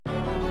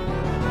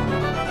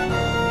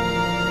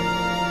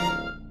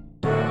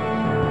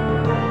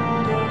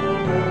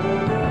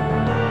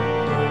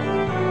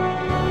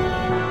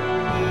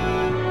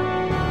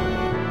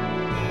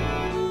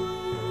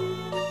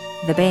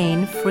the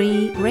Baen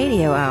Free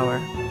Radio Hour.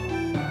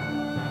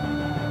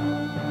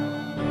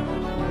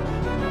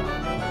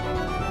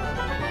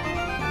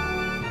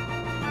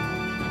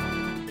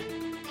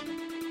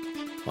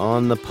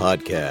 On the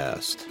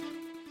podcast,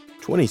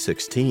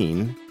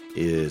 2016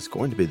 is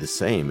going to be the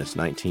same as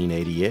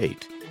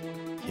 1988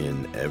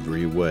 in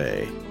every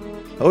way.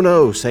 Oh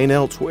no, St.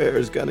 Elsewhere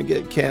is going to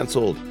get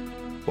canceled.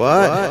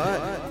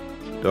 What?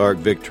 Dark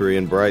Victory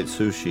and Bright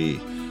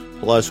Sushi.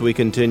 Plus, we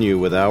continue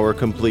with our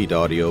complete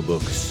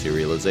audiobook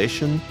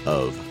serialization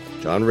of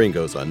John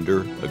Ringo's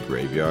Under a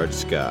Graveyard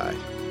Sky.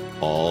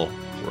 All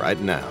right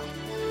now.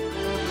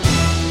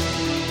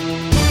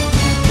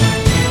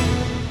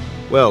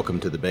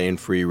 Welcome to the Baen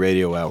Free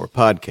Radio Hour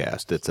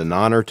podcast. It's an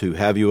honor to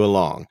have you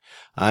along.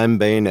 I'm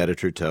Baen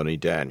editor Tony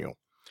Daniel.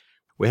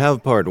 We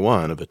have part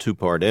one of a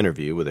two-part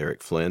interview with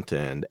Eric Flint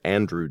and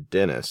Andrew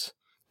Dennis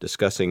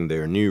discussing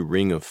their new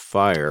Ring of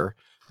Fire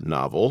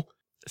novel,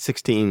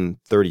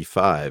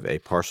 1635, A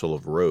Parcel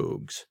of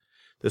Rogues.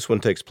 This one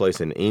takes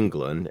place in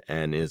England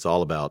and is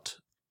all about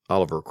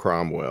Oliver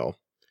Cromwell,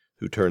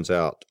 who turns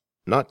out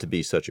not to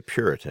be such a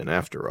Puritan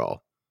after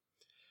all.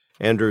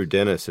 Andrew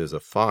Dennis is a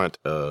font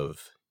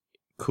of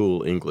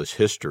cool English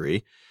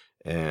history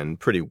and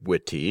pretty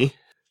witty,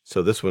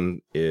 so this one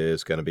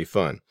is going to be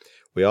fun.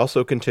 We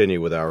also continue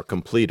with our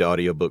complete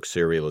audiobook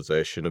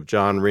serialization of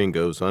John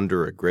Ringo's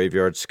Under a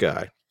Graveyard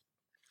Sky.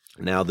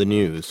 Now the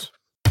news.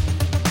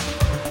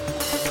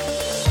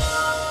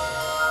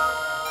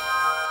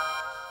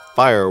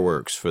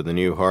 Fireworks for the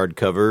new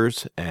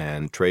hardcovers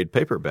and trade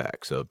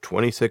paperbacks of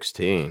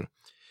 2016.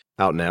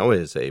 Out now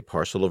is A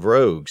Parcel of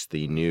Rogues,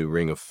 the new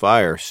Ring of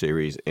Fire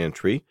series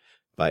entry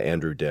by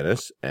Andrew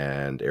Dennis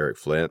and Eric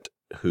Flint,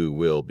 who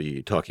we'll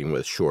be talking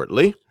with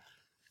shortly.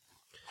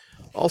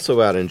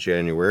 Also out in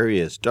January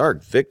is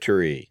Dark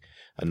Victory,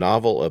 a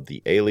novel of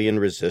the alien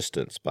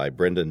resistance by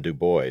Brendan Du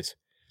Bois.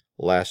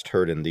 Last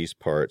heard in these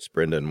parts,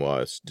 Brendan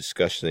was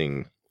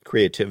discussing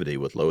creativity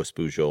with Lois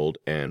Bujold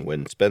and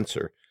Wynne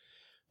Spencer.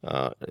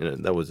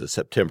 That was a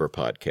September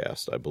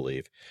podcast, I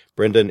believe.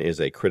 Brendan is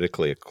a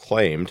critically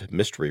acclaimed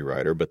mystery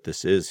writer, but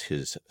this is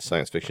his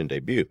science fiction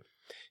debut.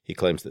 He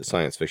claims that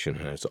science fiction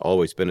has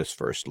always been his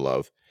first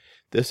love.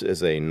 This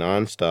is a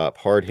non-stop,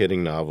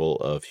 hard-hitting novel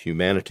of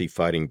humanity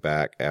fighting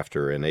back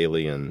after an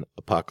alien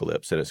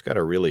apocalypse, and it's got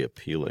a really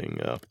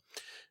appealing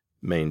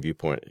main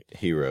viewpoint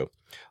hero.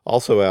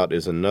 Also out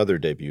is another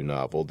debut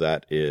novel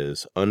that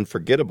is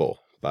Unforgettable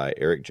by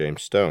Eric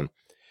James Stone,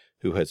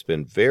 who has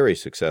been very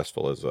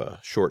successful as a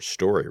short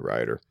story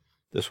writer.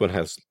 This one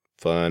has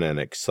fun and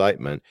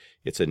excitement.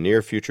 It's a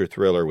near-future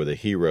thriller with a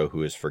hero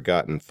who is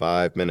forgotten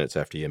 5 minutes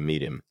after you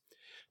meet him.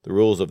 The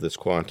rules of this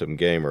quantum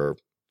game are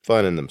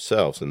fun in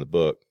themselves in the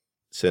book,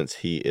 since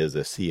he is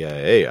a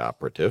CIA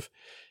operative,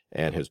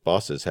 and his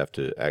bosses have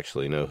to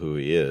actually know who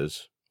he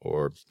is,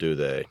 or do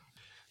they?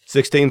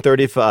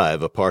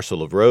 1635, A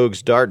Parcel of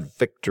Rogues, Dark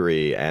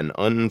Victory, and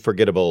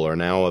Unforgettable are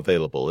now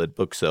available at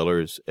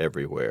booksellers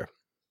everywhere.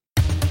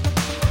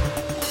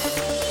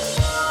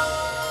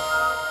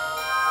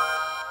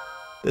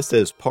 This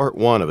is part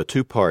one of a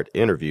two-part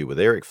interview with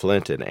Eric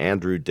Flint and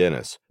Andrew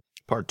Dennis.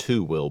 Part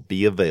two will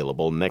be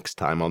available next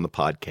time on the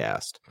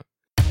podcast.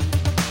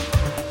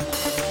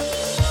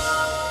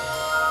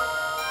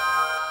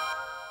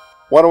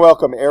 Want to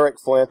welcome Eric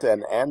Flint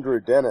and Andrew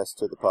Dennis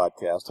to the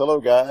podcast.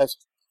 Hello, guys.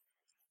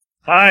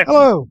 Hi.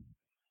 Hello.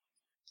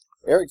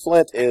 Eric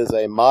Flint is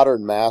a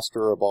modern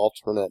master of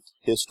alternate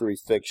history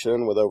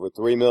fiction with over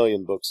 3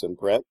 million books in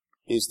print.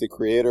 He's the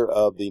creator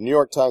of the New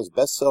York Times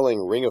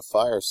best-selling Ring of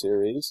Fire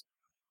series.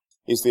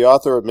 He's the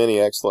author of many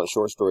excellent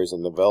short stories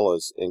and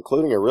novellas,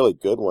 including a really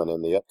good one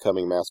in the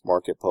upcoming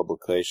mass-market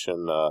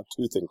publication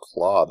Tooth and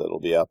Claw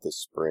that'll be out this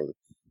spring,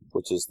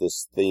 which is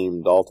this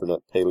themed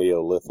alternate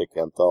Paleolithic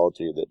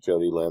anthology that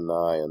Jody Lynn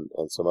Nye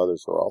and some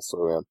others are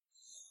also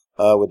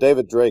in. With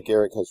David Drake,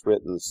 Eric has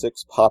written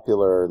 6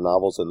 popular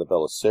novels in the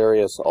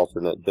Belisarius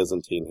alternate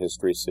Byzantine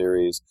history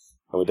series,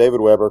 and with David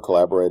Weber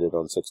collaborated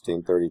on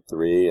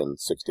 1633 and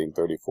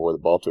 1634, the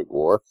Baltic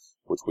War,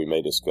 which we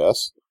may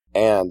discuss,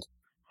 and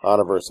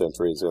Oniverse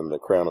entries in the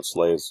Crown of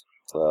Slaves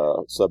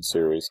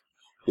sub-series.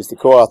 He's the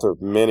co-author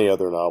of many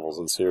other novels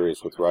and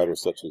series with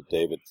writers such as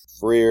David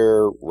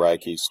Freer,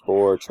 Reike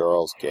Spoor,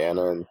 Charles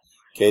Gannon,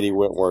 Katie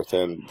Wentworth,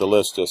 and the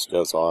list just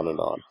goes on and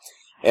on.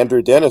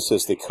 Andrew Dennis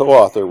is the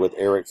co-author with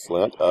Eric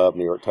Flint of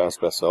New York Times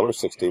bestseller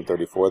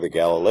 1634, The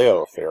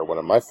Galileo Affair, one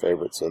of my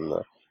favorites in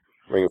the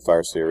Ring of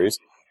Fire series.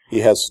 He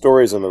has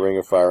stories in the Ring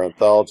of Fire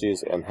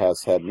anthologies and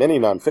has had many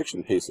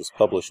nonfiction pieces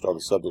published on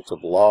the subject of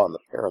law and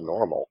the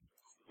paranormal.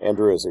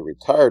 Andrew is a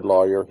retired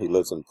lawyer. He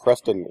lives in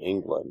Preston,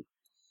 England.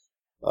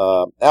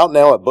 Out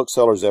now at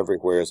booksellers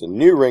everywhere is a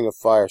new Ring of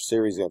Fire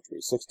series entry,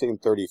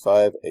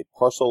 1635, A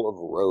Parcel of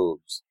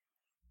Rogues,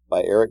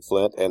 by Eric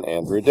Flint and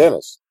Andrew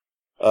Dennis.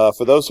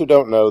 For those who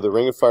don't know, the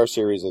Ring of Fire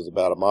series is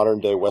about a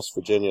modern-day West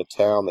Virginia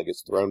town that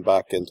gets thrown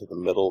back into the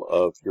middle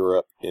of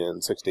Europe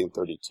in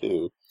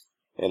 1632,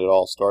 and it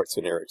all starts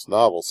in Eric's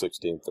novel,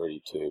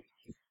 1632.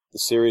 The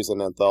series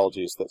and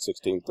anthologies that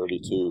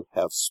 1632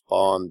 have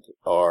spawned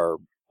are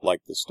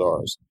like the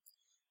stars.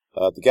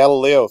 The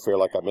Galileo affair,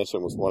 like I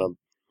mentioned, was one of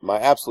my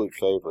absolute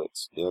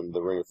favorites in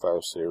the Ring of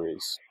Fire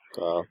series.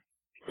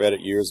 Read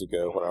it years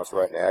ago when I was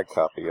writing an ad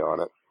copy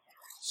on it.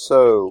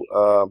 So,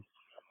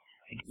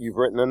 you've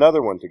written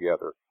another one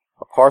together,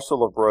 A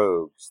Parcel of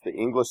Rogues, the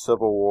English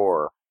Civil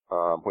War,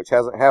 which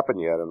hasn't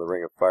happened yet in the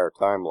Ring of Fire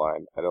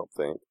timeline, I don't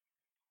think,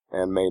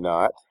 and may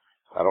not.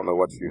 I don't know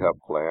what you have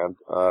planned.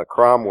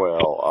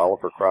 Cromwell,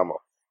 Oliver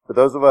Cromwell. For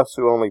those of us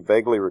who only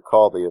vaguely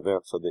recall the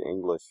events of the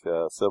English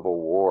Civil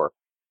War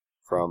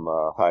from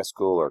high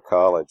school or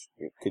college,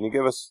 can you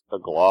give us a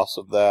gloss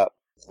of that?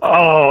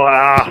 Oh,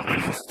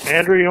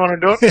 Andrew, you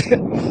want to do it?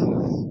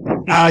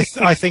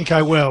 I think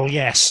I will,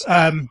 yes.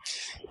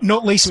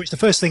 Not least of which, the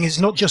first thing is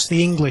not just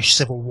the English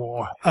Civil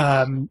War.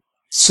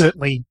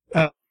 Certainly,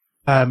 for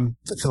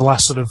the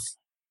last sort of,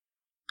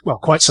 well,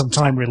 quite some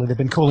time really, they've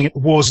been calling it the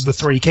Wars of the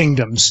Three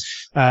Kingdoms.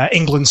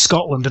 England,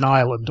 Scotland and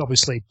Ireland.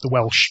 Obviously, the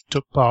Welsh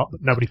took part,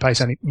 but nobody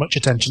pays much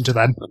attention to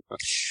them.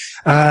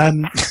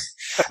 And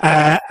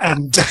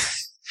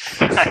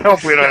I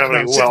hope we don't have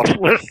any Welsh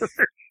listeners.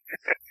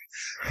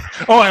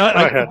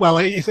 Well,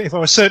 if I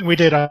was certain we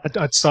did,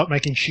 I'd start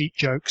making sheep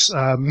jokes.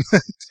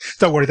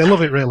 Don't worry, they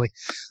love it really.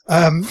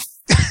 In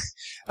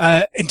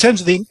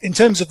terms of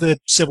the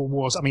civil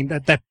wars, I mean,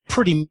 they're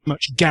pretty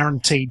much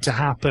guaranteed to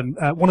happen.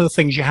 One of the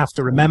things you have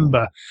to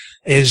remember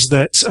is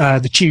that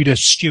the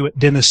Tudor-Stuart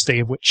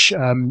dynasty, of which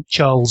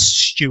Charles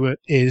Stuart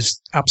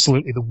is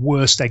absolutely the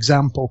worst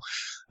example,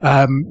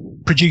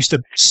 produced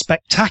a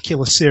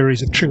spectacular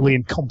series of truly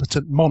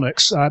incompetent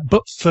monarchs,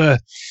 but for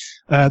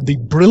the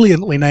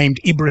brilliantly named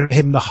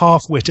Ibrahim the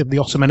Half-Wit of the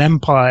Ottoman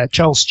Empire,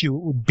 Charles Stuart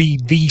would be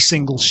the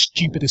single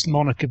stupidest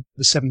monarch of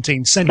the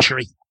 17th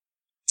century.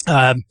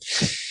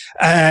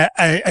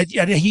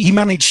 He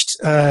managed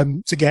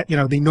to get,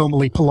 the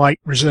normally polite,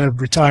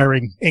 reserved,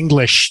 retiring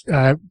English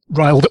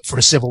riled up for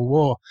a civil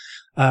war.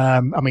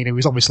 I mean, he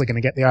was obviously going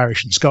to get the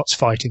Irish and Scots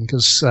fighting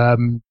because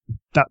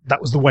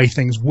that was the way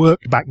things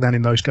worked back then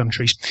in those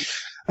countries.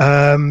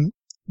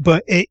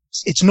 But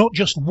it's not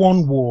just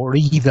one war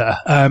either.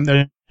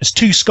 There's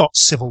two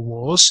Scots civil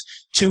wars,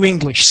 two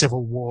English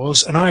civil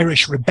wars, an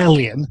Irish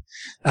rebellion,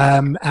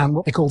 and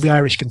what they call the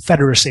Irish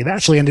Confederacy. They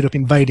actually ended up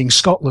invading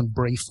Scotland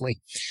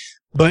briefly.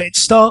 But it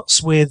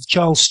starts with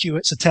Charles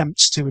Stuart's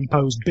attempts to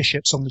impose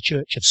bishops on the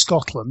Church of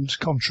Scotland,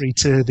 contrary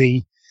to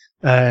the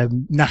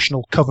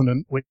National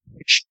Covenant, which,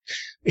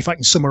 if I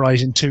can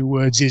summarise in 2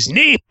 words, is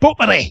nae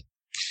popery.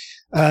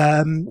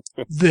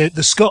 The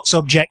Scots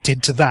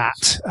objected to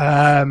that,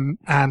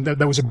 and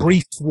there was a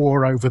brief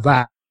war over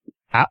that.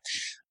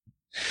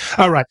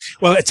 All right.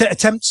 Well,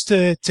 attempts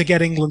to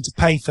get England to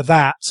pay for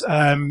that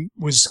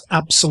was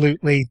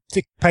absolutely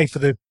to pay for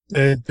the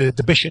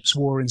Bishops'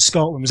 War in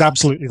Scotland was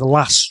absolutely the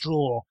last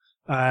straw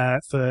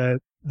for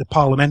the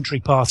parliamentary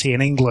party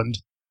in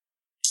England.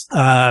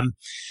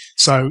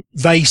 So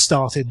they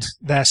started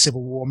their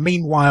civil war.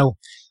 Meanwhile,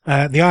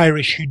 the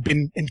Irish, who'd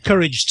been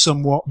encouraged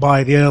somewhat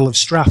by the Earl of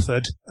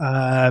Strafford,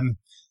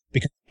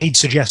 because he'd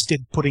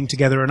suggested putting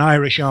together an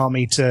Irish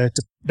army to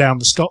down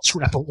the Scots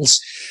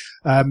rebels.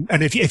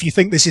 And if you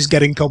think this is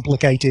getting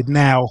complicated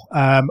now,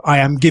 I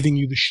am giving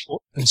you the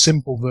short and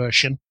simple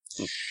version.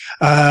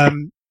 So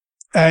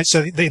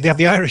they have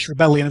the Irish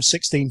Rebellion of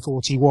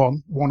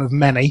 1641, one of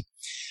many.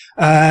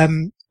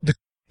 The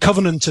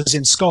Covenanters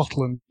in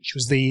Scotland, which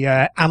was the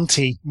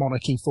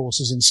anti-monarchy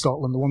forces in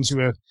Scotland, the ones who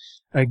were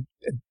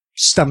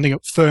standing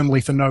up firmly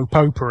for no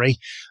popery,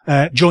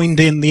 joined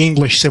in the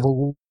English Civil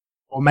War,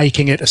 or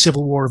making it a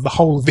civil war of the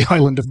whole of the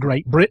island of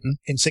Great Britain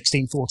in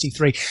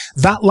 1643.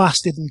 That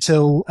lasted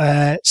until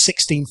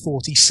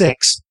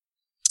 1646.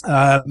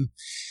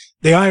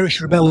 The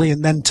Irish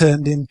Rebellion then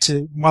turned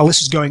into, while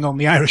this is going on,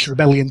 the Irish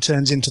Rebellion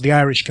turns into the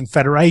Irish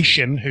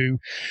Confederation, who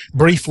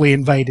briefly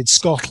invaded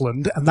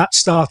Scotland, and that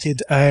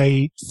started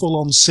a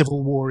full-on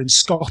civil war in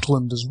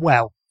Scotland as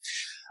well.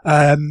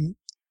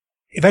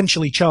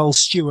 Eventually, Charles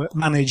Stuart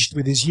managed,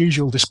 with his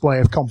usual display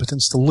of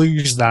competence, to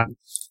lose that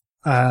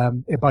by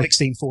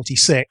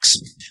 1646.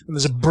 And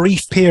there's a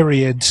brief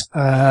period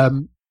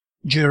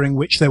during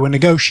which they were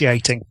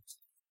negotiating.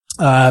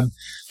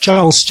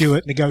 Charles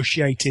Stuart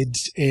negotiated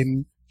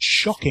in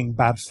shocking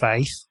bad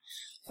faith,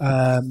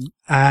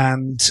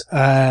 and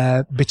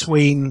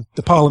between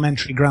the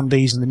parliamentary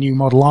grandees and the New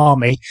Model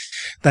Army,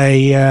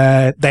 they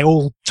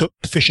all took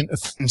sufficient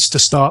offence to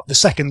start the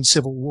Second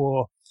Civil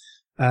War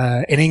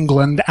in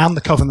England, and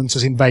the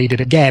Covenanters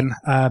invaded again.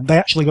 They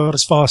actually got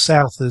as far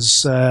south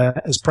as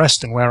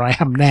Preston, where I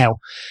am now.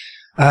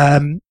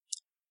 Then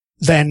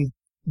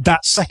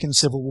that Second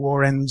Civil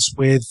War ends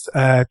with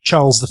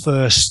Charles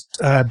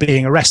I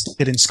being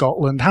arrested in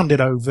Scotland, handed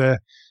over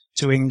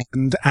to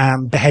England,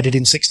 and beheaded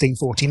in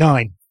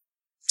 1649.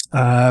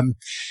 At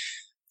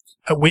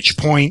which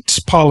point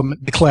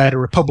Parliament declared a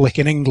republic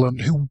in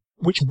England,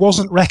 which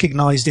wasn't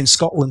recognised in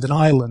Scotland and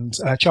Ireland.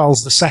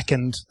 Charles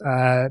II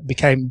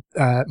became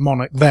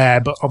monarch there,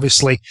 but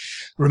obviously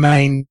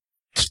remained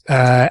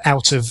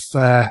out of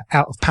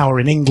power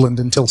in England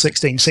until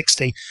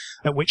 1660,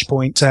 at which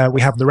point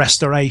we have the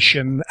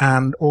Restoration,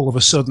 and all of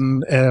a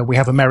sudden we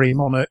have a merry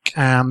monarch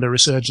and a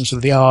resurgence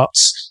of the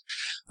arts.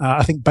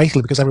 I think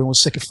basically because everyone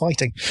was sick of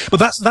fighting. But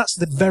that's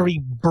the very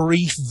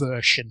brief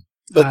version.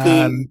 But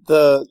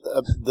the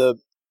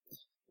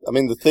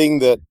thing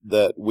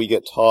that we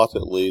get taught,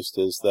 at least,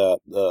 is that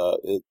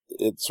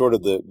it's sort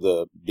of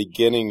the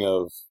beginning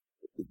of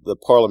the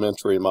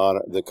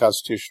the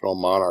constitutional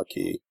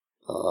monarchy.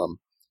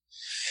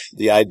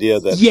 The idea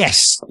that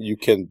yes, you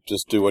can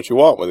just do what you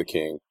want with a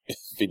king if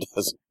he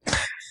doesn't.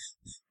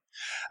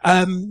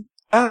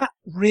 That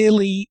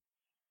really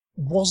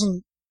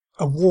wasn't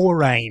a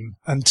war aim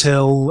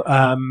until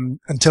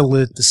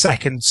the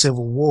Second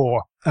Civil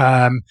War.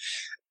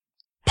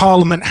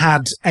 Parliament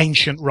had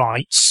ancient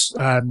rights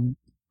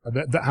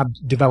that had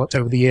developed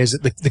over the years,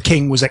 that the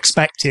king was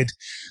expected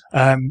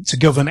to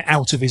govern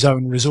out of his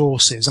own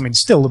resources. I mean,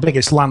 still the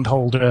biggest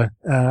landholder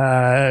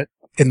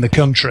in the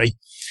country.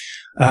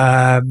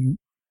 And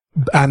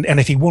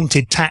if he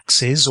wanted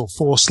taxes or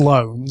forced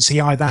loans,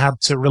 he either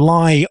had to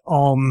rely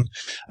on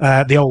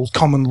the old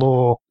common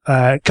law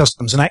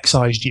customs and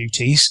excise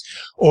duties,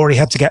 or he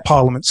had to get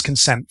Parliament's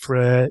consent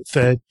for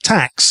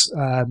tax.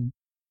 And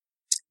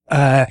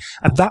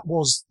that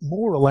was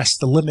more or less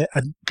the limit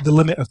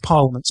of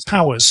Parliament's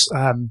powers,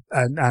 and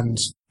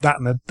that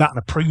and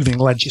approving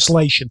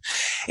legislation.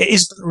 It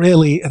isn't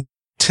really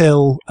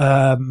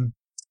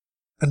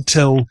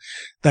until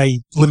they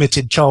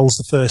limited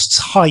Charles I's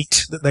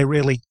height that they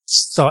really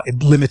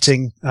started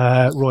limiting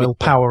royal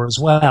power as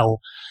well.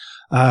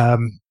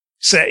 And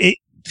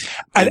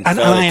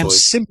I am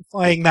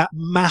simplifying that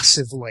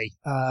massively.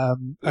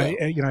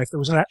 If there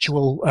was an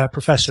actual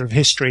professor of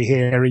history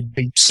here, he'd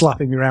be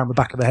slapping me around the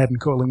back of the head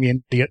and calling me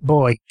an idiot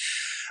boy.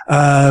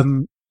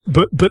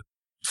 But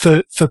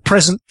for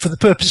the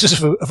purposes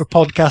of a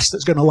podcast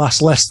that's going to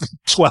last less than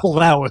 12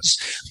 hours,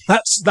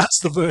 that's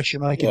the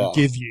version I can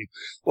give you.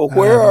 Well,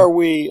 where are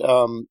we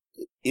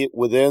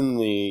within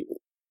the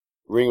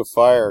Ring of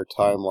Fire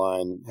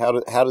timeline?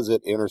 How does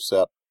it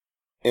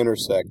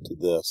intersect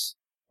this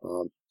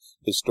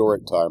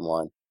historic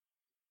timeline?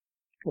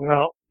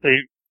 Well,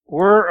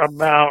 we're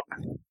about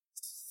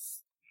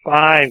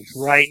 5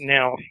 right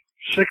now,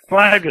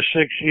 5 to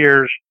 6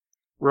 years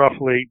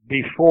roughly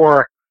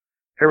before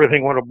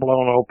everything would have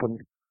blown open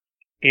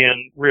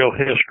in real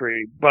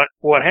history. But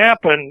what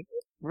happened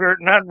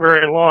not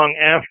very long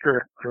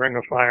after the Ring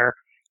of Fire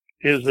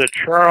is that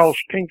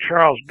King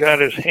Charles got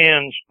his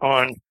hands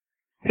on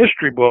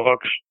history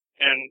books,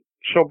 and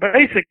so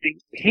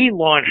basically he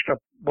launched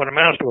what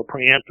amounts to a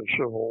preemptive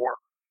civil war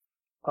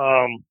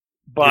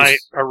by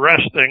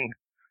arresting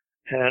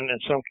and in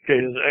some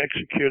cases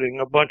executing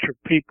a bunch of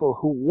people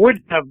who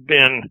would have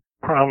been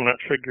prominent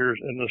figures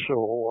in the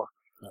Civil War.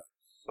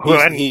 Who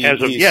hadn't,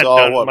 as of yet,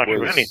 done much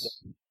of anything.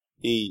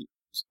 He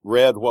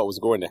read what was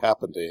going to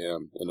happen to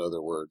him, in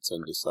other words,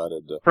 and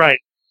decided to... Right.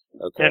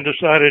 Okay. And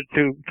decided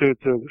to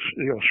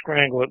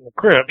strangle it in the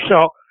crib.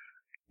 So,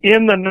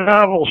 in the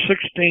novel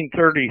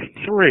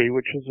 1633,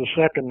 which is the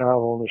second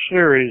novel in the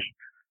series,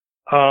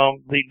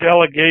 the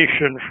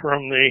delegation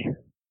from the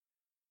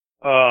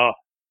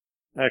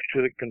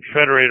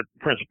Confederated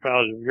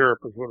Principalities of Europe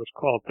is what it's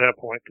called at that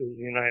point, because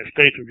the United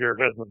States of Europe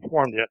hasn't been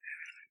formed yet,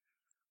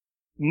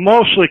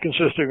 mostly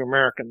consisting of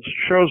Americans,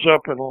 shows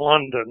up in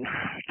London,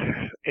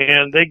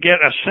 and they get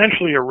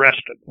essentially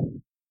arrested,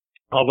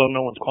 although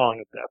no one's calling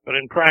it that. But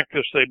in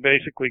practice, they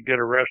basically get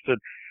arrested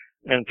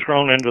and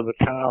thrown into the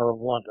Tower of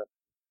London.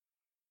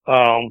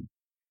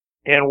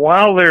 And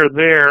while they're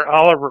there,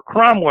 Oliver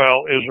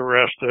Cromwell is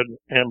arrested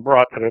and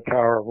brought to the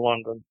Tower of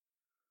London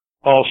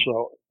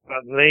also.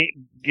 They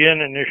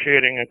begin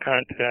initiating a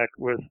contact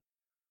with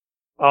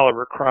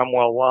Oliver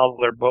Cromwell while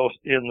they're both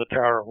in the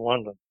Tower of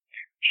London.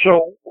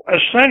 So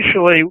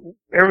essentially,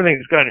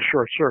 everything's kind of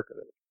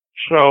short-circuited.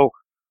 So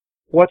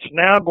what's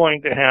now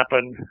going to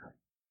happen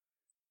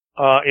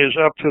is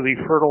up to the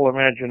fertile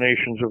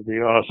imaginations of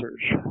the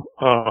authors.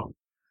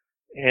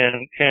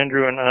 And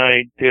Andrew and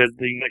I did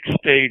the next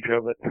stage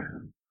of it,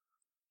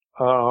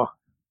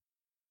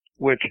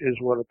 which is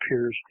what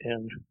appears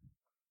in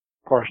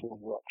Parcel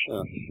of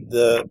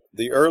Rogues.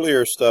 The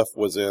earlier stuff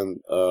was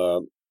in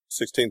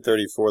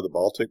 1634, the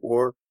Baltic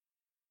War.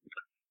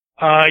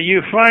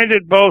 You find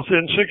it both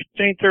in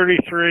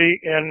 1633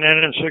 and then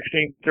in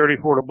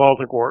 1634, the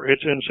Baltic War.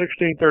 It's in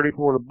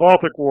 1634, the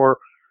Baltic War,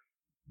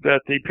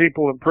 that the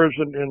people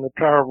imprisoned in the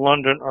Tower of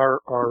London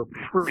are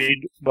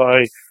freed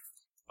by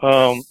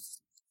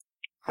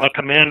a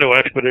commando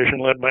expedition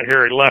led by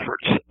Harry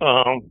Lefferts.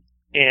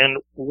 And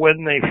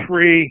when they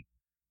free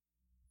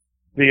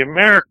the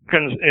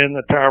Americans in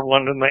the Tower of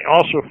London, they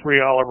also free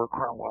Oliver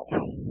Cromwell.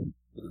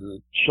 Mm-hmm.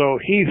 So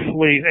he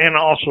flees, and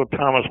also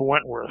Thomas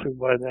Wentworth, who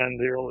by then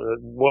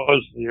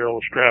was the Earl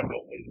of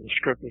Strathfield, the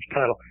stripped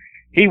title.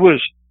 He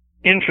was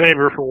in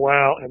favor for a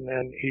while, and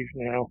then he's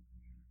now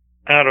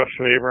out of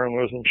favor and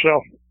was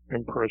himself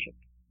imprisoned.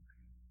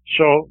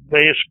 So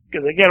they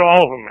get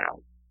all of them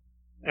out.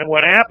 And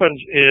what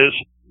happens is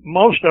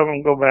most of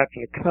them go back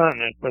to the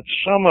continent, but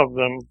some of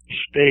them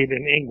stayed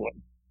in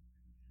England.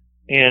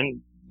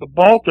 And the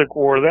Baltic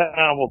War, that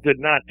novel did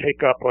not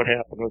take up what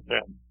happened with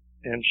them.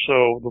 And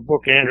so the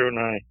book Andrew and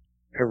I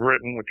have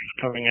written, which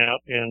is coming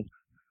out in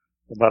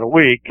about a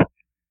week,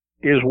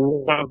 is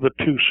one of the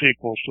two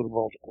sequels to the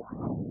Baltic War.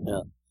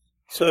 Yeah.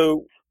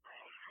 So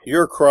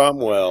you're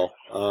Cromwell.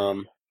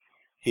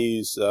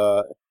 He's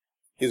a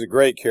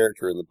great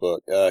character in the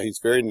book. He's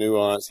very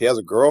nuanced. He has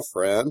a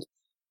girlfriend.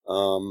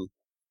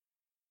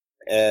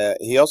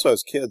 He also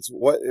has kids.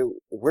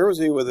 Where was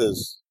he with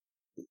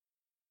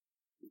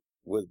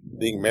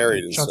being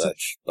married and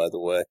such, by the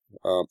way?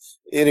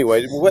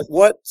 Anyway,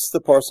 what's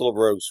the Parcel of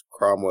Rogues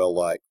Cromwell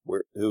like?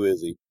 Who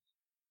is he?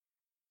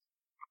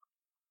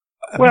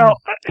 Well,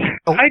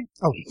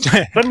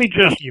 let me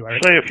just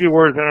say a few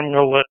words, and I'm going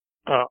to let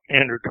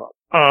Andrew talk.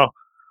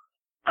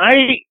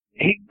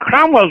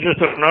 Cromwell's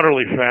just an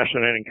utterly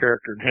fascinating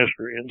character in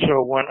history, and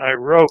so when I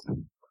wrote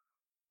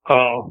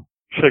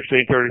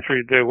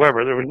 1633 De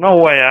Weber, there was no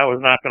way I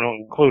was not going to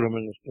include him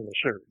in the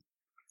series.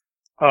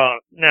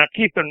 Now,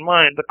 keep in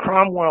mind, the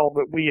Cromwell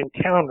that we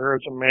encounter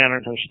is a man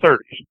in his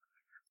 30s.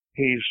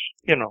 He's,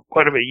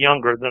 quite a bit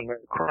younger than the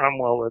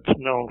Cromwell that's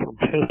known from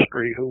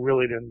history, who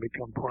really didn't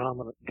become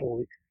prominent until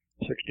the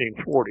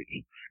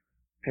 1640s.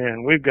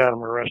 And we've got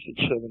him arrested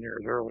 7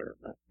 years earlier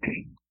than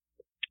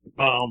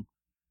that.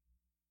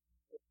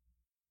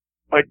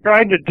 I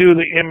tried to do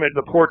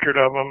the portrait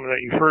of him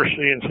that you first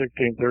see in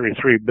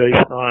 1633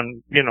 based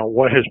on,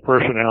 what his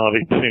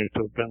personality seems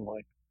to have been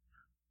like.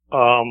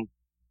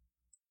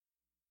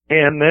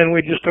 And then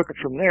we just took it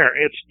from there.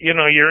 It's,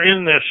 you're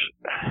in this,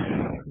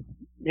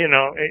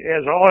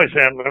 as always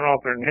happens with an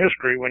author in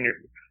history, when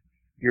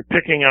you're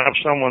picking up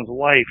someone's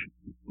life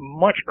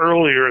much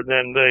earlier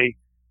than they,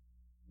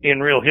 in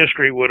real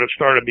history, would have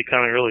started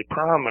becoming really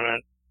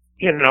prominent.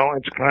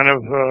 It's kind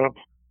of,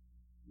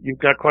 you've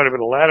got quite a bit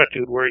of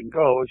latitude where you can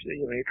go.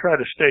 You try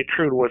to stay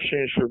true to what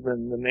seems to have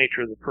been the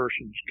nature of the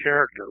person's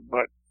character.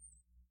 But,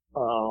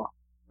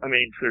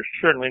 there's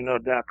certainly no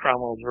doubt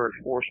Cromwell's a very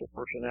forceful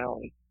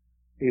personality.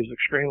 He's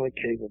extremely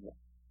capable.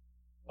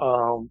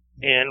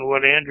 And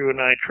what Andrew and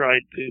I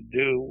tried to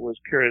do was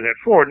carry that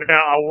forward.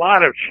 Now, a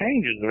lot of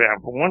changes have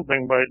happened. For one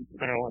thing, I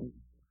don't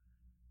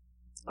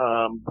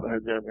want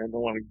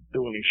to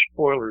do any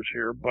spoilers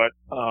here, but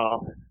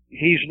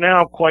he's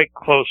now quite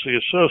closely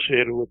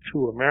associated with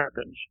two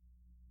Americans,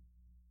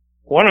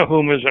 one of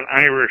whom is an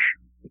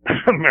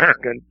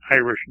American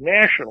Irish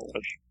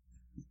nationalist.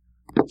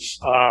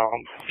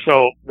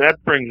 So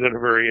that brings in a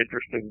very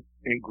interesting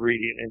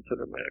ingredient into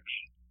the mix.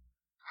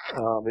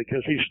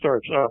 Because he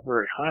starts off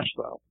very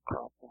hostile to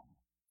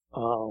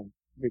Cromwell,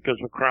 because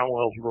of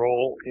Cromwell's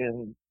role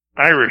in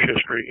Irish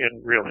history,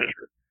 in real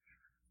history.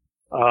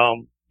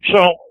 From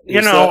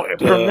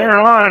there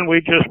on,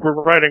 we just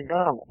were writing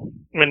novels.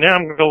 Now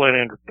I'm going to let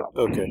Andrew talk.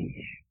 Okay.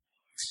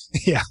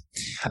 Yeah.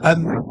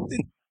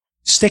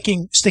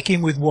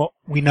 Sticking with what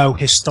we know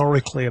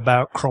historically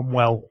about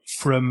Cromwell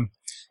from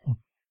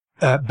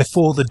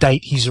before the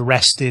date he's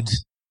arrested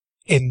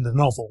in the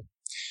novel.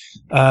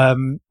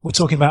 We're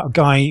talking about a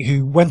guy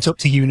who went up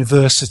to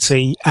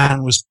university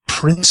and was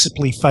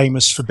principally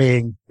famous for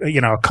being,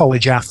 a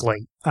college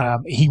athlete.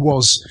 He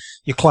was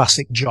your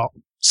classic jock,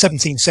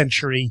 17th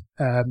century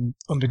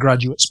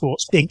undergraduate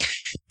sports, being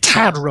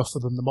tad rougher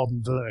than the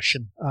modern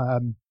version.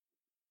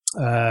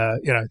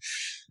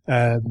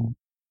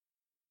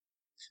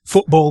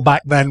 Football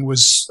back then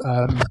was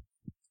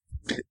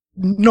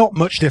not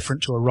much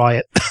different to a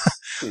riot.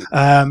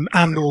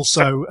 And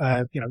also,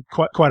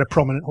 quite a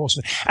prominent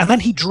horseman. And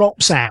then he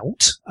drops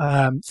out,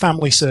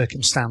 family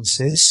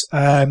circumstances,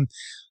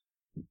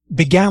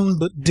 began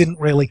but didn't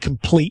really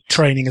complete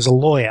training as a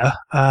lawyer,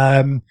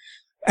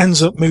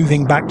 ends up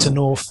moving back to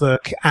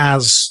Norfolk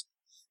as,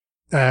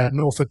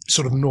 Norfolk,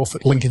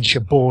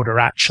 Lincolnshire border,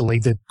 actually.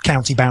 The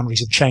county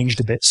boundaries have changed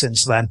a bit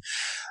since then.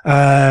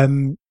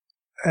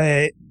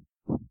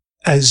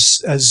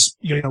 As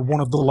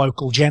one of the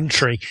local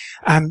gentry.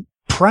 And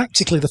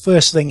practically the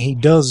first thing he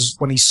does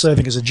when he's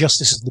serving as a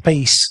justice of the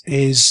peace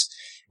is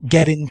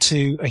get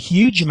into a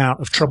huge amount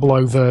of trouble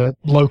over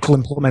local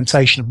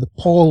implementation of the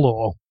Poor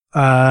Law,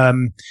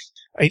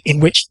 in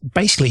which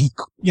basically,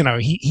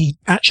 he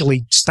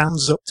actually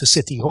stands up to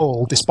City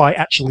Hall despite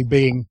actually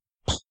being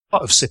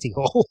part of City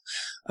Hall,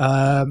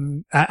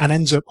 and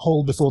ends up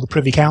hauled before the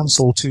Privy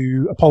Council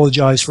to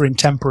apologize for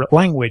intemperate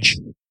language.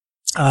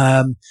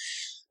 Now,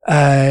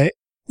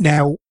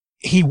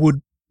 he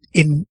would,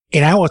 in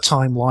our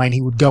timeline,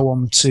 he would go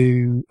on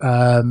to,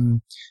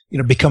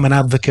 become an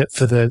advocate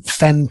for the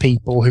Fen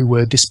people who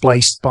were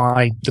displaced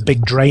by the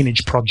big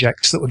drainage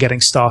projects that were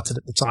getting started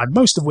at the time,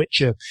 most of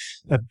which are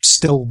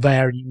still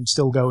there. You can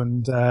still go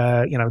and,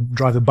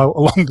 drive a boat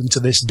along them to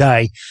this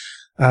day.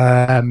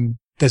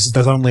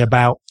 There's only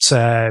about,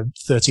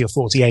 30 or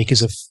 40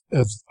 acres of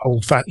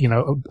old,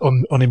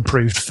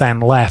 unimproved fen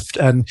left.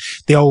 And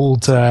the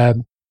old,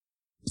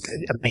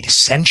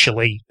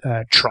 essentially,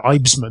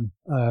 tribesmen,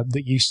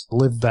 that used to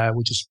live there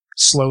were just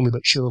slowly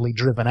but surely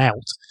driven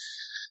out.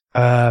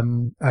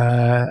 And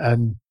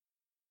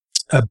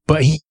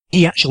but he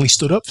actually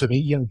stood up for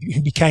me,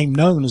 who became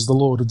known as the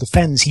Lord of the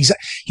Fens. He's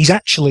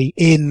actually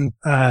in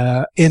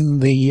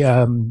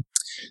the,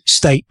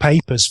 state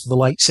papers for the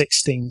late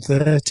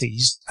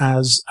 1630s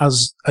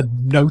as a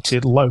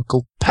noted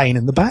local pain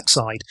in the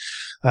backside,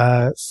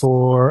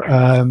 for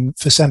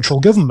central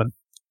government.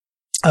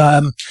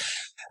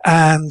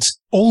 And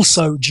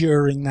also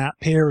during that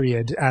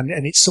period, and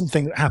it's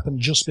something that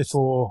happened just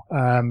before,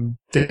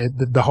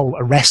 the whole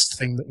arrest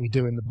thing that we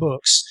do in the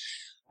books,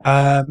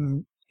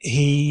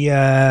 he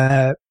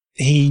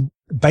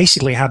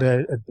basically had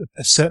a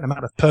certain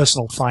amount of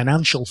personal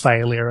financial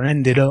failure and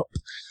ended up,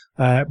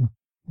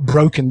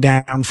 broken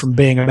down from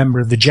being a member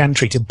of the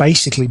gentry to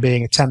basically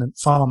being a tenant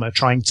farmer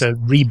trying to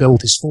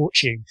rebuild his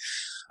fortune.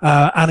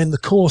 And in the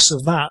course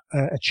of that,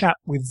 a chap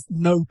with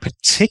no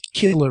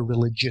particular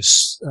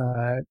religious,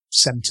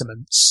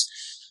 sentiments,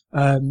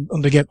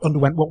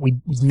 underwent what we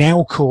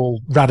now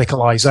call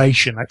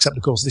radicalization, except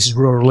of course this is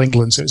rural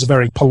England, so it's a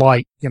very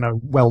polite,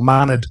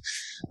 well-mannered,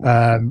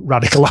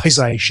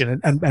 radicalization,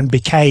 and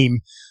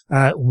became,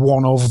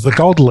 one of the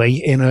godly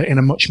in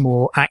a much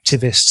more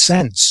activist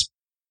sense.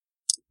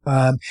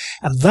 And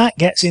that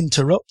gets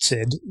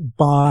interrupted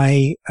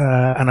by,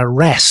 an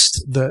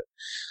arrest that,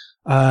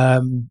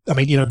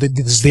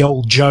 there's the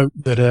old joke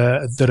that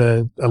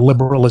a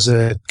liberal is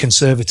a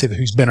conservative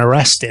who's been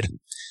arrested.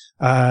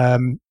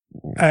 And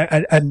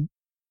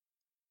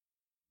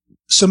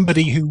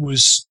somebody who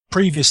was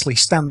previously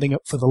standing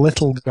up for the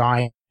little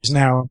guy is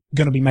now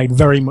going to be made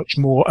very much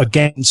more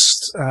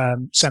against,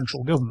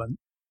 central government.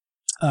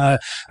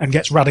 And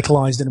gets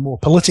radicalized in a more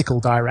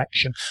political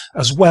direction,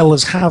 as well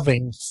as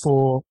having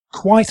for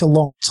quite a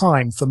long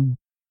time, for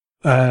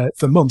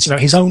months,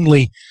 his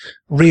only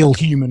real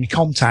human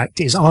contact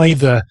is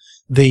either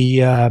the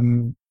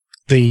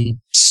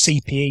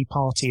CPE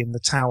party in the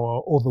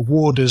tower or the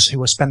warders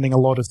who are spending a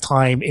lot of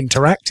time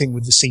interacting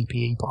with the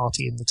CPE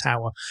party in the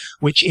tower,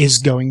 which is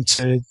going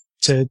to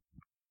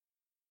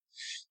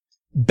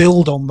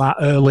build on that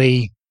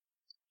early,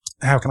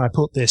 how can I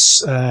put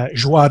this,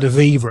 joie de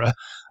vivre,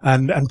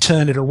 and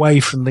turn it away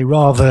from the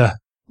rather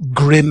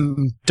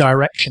grim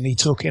direction he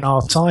took in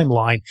our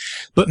timeline,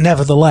 but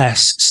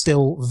nevertheless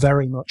still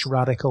very much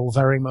radical,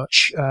 very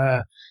much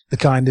the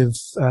kind of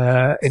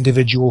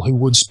individual who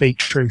would speak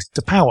truth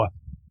to power.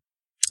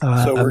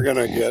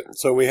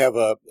 So we have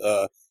a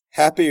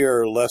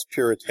happier, less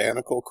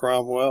puritanical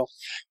Cromwell?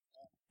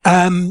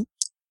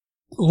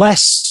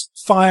 Less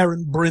fire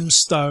and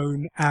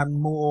brimstone and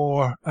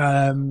more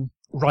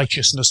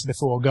righteousness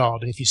before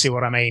God, if you see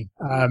what I mean.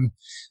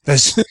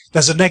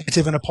 There's a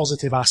negative and a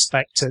positive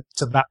aspect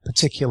to that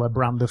particular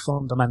brand of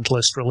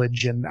fundamentalist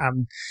religion,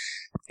 and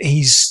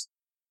he's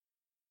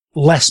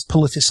less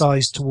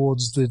politicized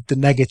towards the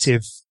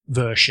negative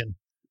version.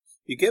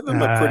 You give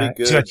him a pretty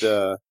good,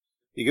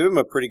 you give him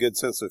a pretty good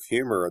sense of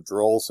humor, a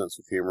droll sense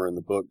of humor in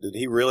the book. Did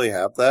he really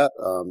have that?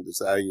 Is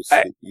that how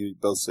you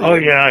both see it? Oh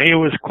yeah, he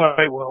was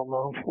quite well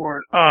known for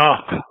it.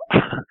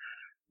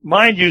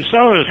 Mind you,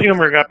 some of his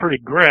humor got pretty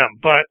grim,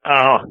 but,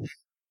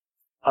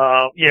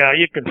 yeah,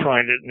 you can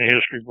find it in the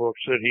history books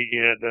that he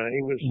had,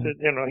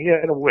 he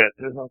had a wit.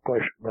 There's no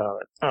question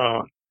about it.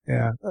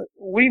 Yeah.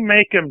 We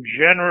make him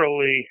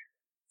generally,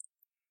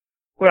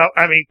 well,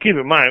 I mean, keep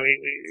in mind,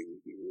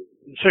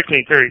 in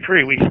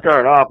 1633, we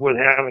start off with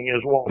having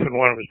his wife and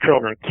one of his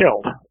children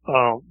killed,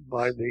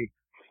 by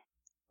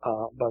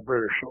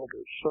British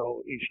soldiers.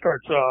 So he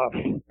starts off,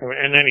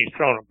 and then he's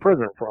thrown in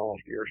prison for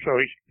almost a year. So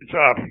he's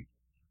off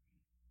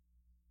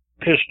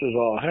pissed as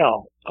all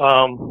hell.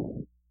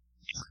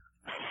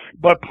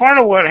 But part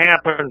of what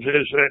happens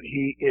is that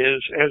he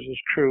is, as is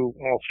true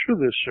all through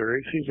this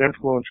series, he's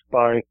influenced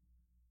by,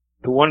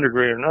 to one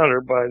degree or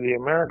another, by the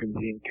Americans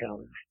he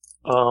encounters.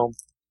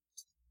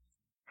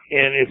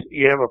 And if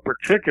you have a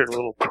particular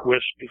little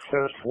twist,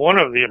 because one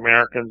of the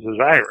Americans is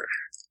Irish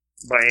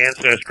by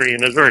ancestry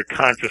and is very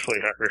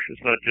consciously Irish.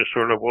 It's not just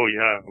sort of, oh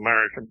yeah,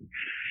 American.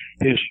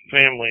 His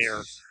family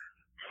are,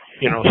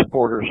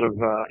 supporters of,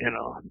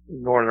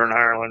 Northern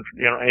Ireland,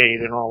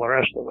 aid and all the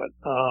rest of it.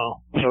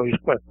 So he's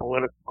quite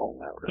political in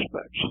that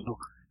respect. So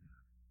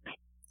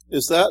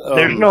is that,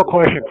 there's no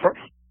question.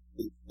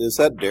 Is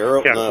that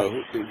Darrell? Yeah.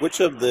 No. Which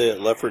of the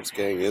Lefferts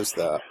gang is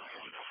that?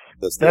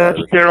 That's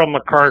Darrell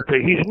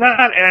McCarthy. He's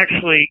not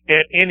actually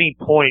at any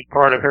point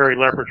part of Harry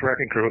Lefferts'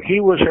 wrecking crew. He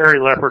was Harry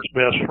Lefferts'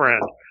 best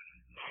friend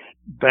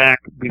back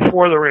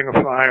before the Ring of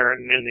Fire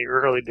and in the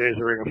early days of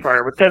the Ring of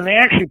Fire. But then they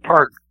actually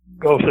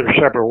go their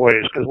separate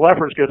ways, because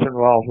Lefferts gets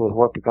involved with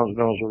what becomes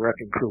known as the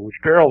wrecking crew, which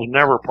Darrell's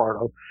never part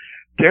of.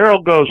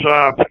 Darrell goes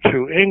off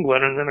to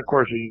England, and then of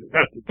course he's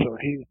arrested, so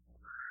he's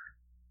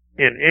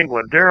in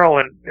England. Darrell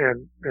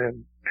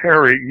and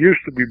Harry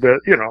used to be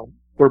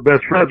were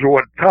best friends at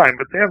one time,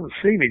 but they haven't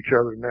seen each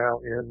other now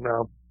in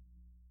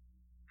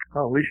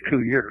at least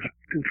 2 years,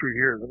 2-3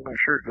 years. I'm not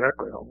sure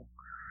exactly how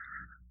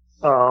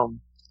long.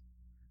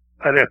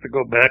 I'd have to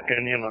go back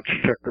and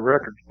check the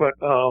records, but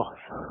so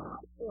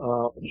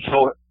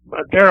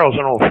Darrell's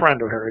an old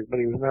friend of Harry's, but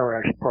he was never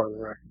actually part of the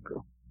wrecking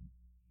crew.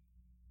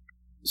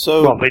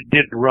 So, well, they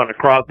did run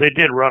across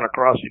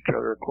each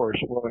other, of course,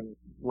 when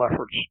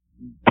Lefferts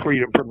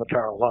freed them from the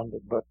Tower of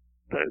London, but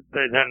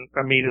they then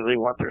immediately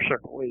went their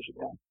separate ways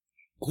again.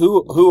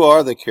 who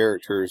are the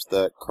characters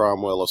that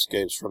Cromwell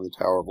escapes from the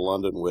Tower of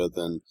London with?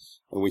 And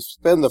we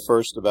spend the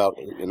first about,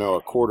 a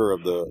quarter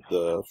of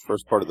the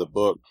first part of the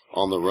book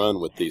on the run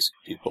with these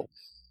people.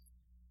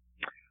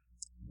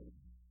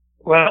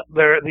 Well,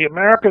 the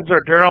Americans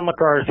are Daryl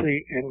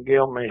McCarthy and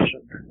Gail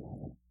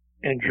Mason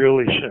and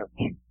Julie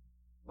Sims,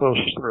 those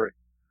three.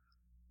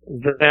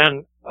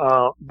 Then,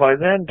 by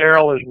then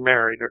Daryl is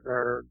married,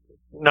 or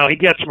no, he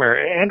gets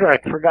married. Andrew,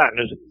 I've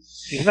forgotten.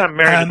 He's not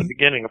married at the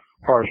beginning of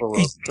Parcel of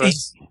Rogues, right?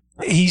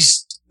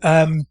 He's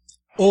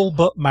all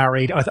but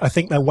married. I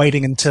think they're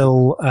waiting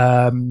until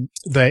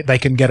they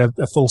can get a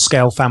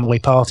full-scale family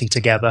party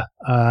together.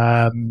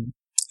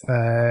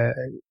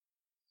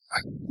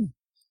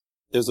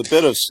 There's a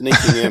bit of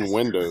sneaking in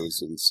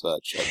windows and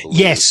such, I believe.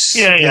 Yes.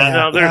 Yeah.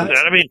 No, there's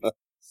that. I mean,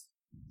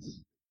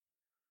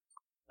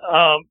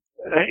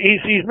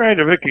 he's married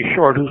to Vicky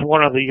Short, who's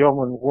one of the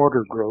Yeoman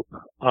Warder group.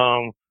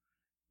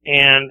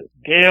 And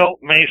Gail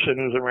Mason,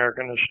 who's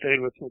American, has stayed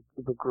with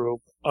the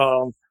group.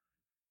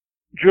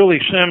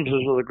 Julie Sims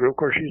is with the group. Of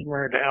course, she's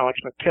married to Alex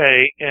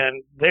McKay,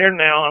 and they're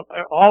now,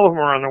 all of them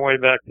are on their way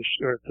back to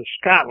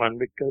Scotland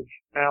because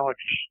Alex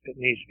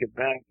needs to get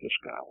back to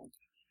Scotland.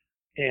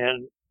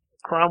 And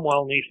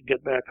Cromwell needs to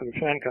get back to the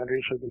Fen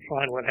Country so he can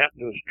find what happened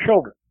to his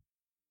children.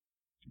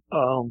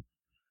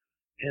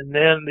 And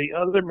then the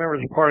other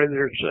members of the party,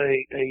 there's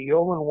a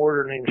yeoman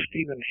warder named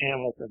Stephen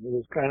Hamilton, who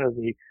was kind of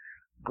the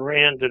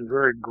grand and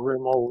very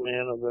grim old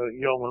man of the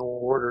yeoman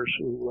warders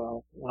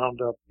who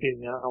wound up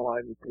being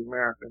allied with the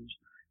Americans.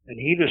 And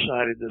he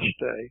decided to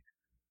stay.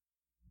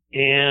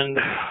 And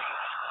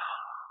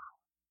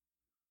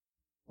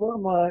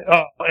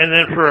and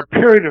then for a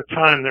period of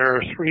time, there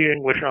are three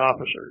English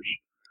officers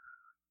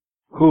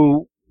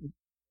who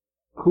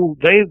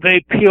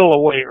they peel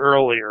away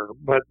earlier,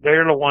 but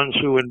they're the ones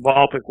who in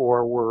Baltic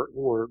War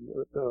were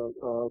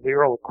the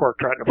Earl of Cork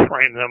tried to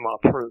frame them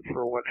up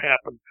for what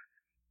happened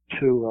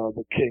to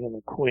the king and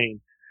the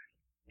queen,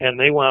 and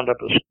they wound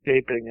up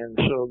escaping, and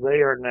so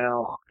they are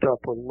now hooked up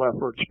with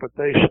Lefferts, but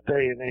they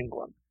stay in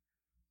England,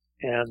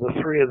 and the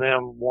three of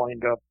them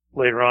wind up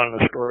later on in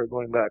the story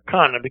going back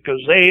continent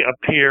because they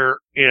appear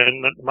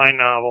in my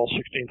novel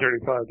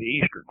 1635, The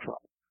Eastern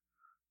Front.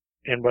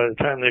 And by the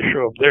time they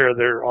show up there,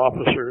 they're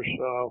officers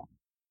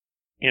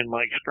in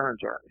Mike Stern's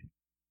army.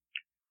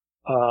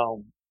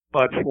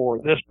 But for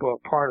this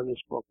book, part of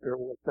this book, they're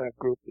with that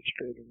group that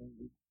stayed in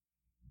England.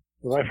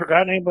 Have I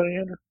forgotten anybody,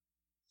 Andrew?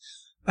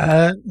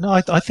 No,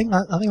 I think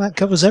that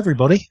covers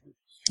everybody.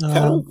 Kind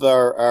of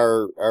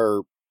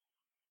our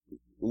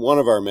one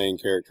of our main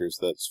characters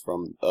that's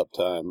from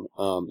Uptime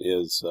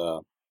is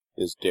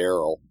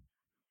Daryl.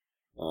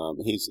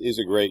 He's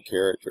a great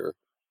character.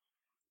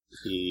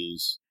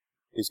 He's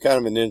kind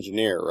of an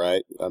engineer,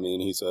 right? I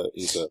mean, he's a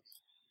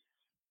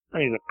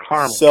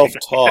car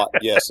self-taught,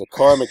 yes, a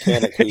car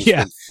mechanic who's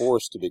Yeah. been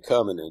forced to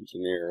become an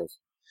engineer.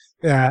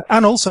 Yeah,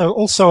 and also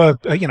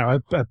a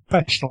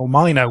professional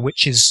miner,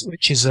 which is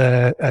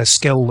a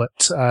skill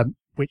that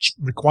which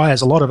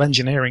requires a lot of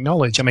engineering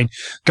knowledge. I mean,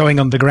 going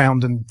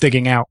underground and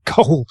digging out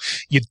coal,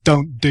 you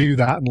don't do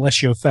that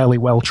unless you're fairly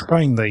well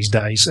trained these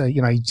days.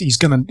 He's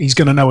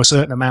gonna know a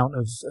certain amount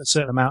of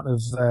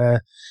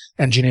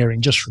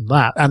engineering just from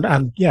that,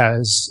 and yeah,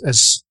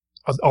 as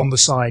on the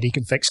side he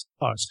can fix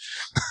cars,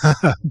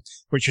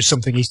 which is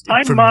something he's.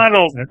 I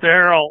modeled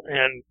Daryl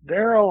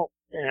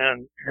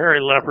and Harry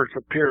Lefferts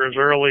appear as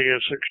early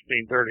as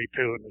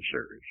 1632 in the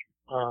series.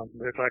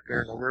 In fact,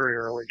 they're in the very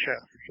early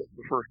chapters of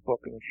the first book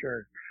in the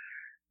series.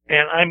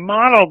 And I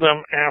modeled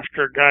them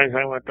after guys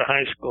I went to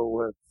high school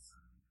with.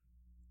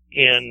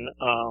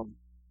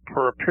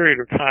 For a period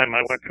of time,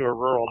 I went to a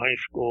rural high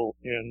school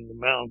in the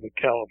mountains of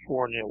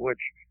California, which,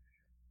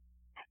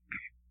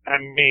 I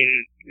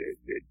mean,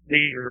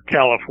 these are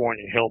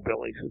California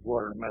hillbillies is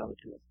what it amounted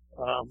to.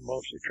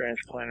 Mostly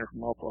transplanted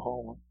from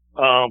Oklahoma.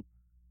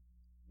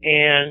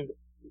 And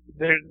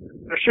there's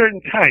a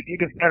certain type. You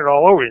can find it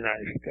all over the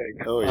United States.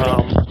 Oh,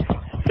 yeah.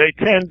 They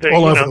tend to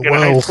get a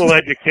high school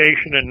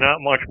education and not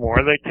much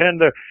more. They tend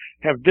to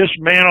have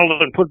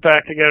dismantled and put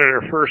back together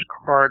their first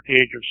car at the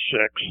age of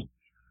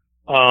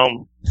 6.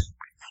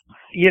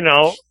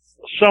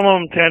 Some of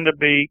them tend to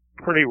be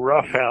pretty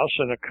roughhouse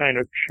in a kind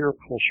of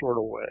cheerful sort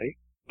of way.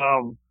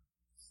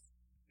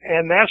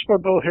 And that's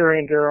what both Harry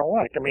and Daryl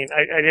like. I mean,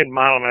 I didn't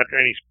model them after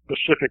any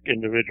specific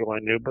individual I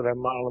knew, but I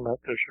modeled them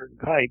after a certain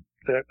type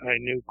that I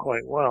knew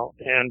quite well.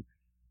 And,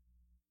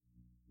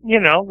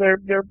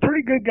 they're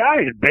pretty good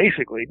guys,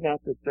 basically.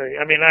 Not that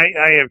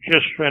I have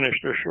just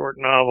finished a short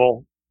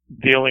novel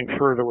dealing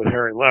further with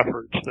Harry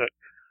Lefferts that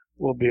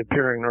will be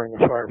appearing during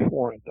the Fire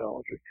 4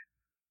 anthology,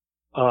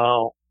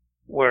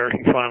 where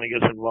he finally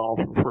gets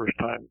involved for the first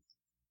time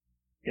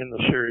in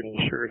the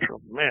series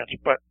from romance.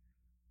 But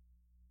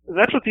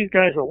that's what these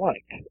guys are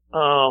like.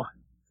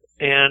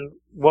 And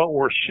what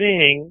we're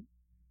seeing,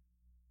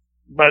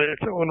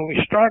 when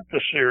we start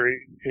the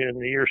series in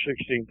the year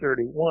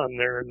 1631,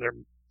 they're in their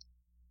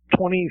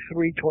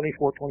 23,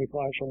 24,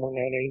 25, somewhere in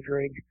that age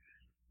range.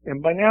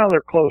 And by now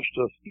they're close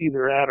to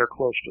either at or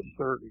close to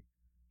 30.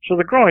 So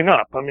they're growing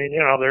up. I mean,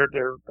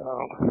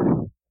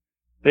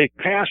 they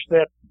passed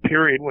that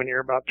period when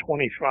you're about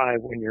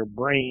 25, when your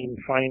brain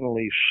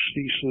finally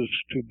ceases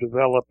to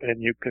develop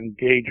and you can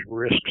gauge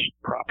risks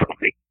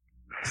properly,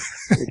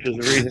 which is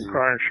the reason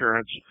car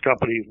insurance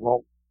companies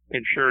won't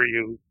insure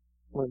you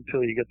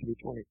until you get to be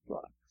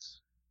 25.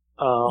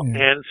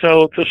 And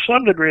so to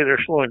some degree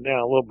they're slowing down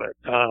a little bit,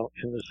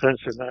 in the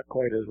sense they're not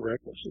quite as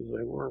reckless as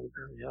they were when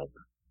they were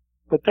younger.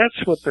 But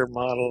that's what they're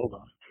modeled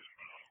on.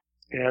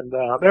 And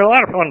they're a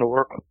lot of fun to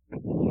work with.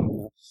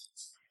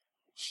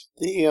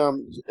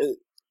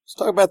 Let's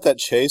talk about that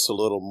chase a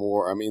little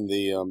more. I mean,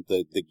 the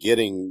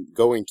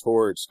going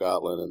towards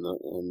Scotland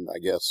and I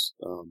guess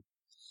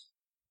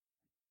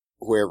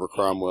wherever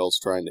Cromwell's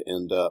trying to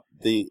end up.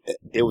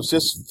 It was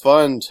just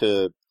fun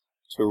to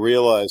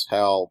realize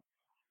how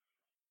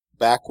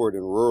backward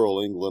and rural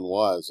England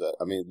was.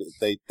 I mean,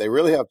 they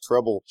really have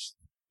trouble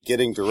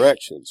getting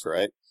directions,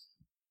 right?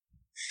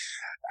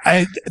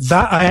 I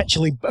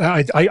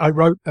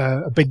wrote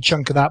a big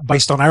chunk of that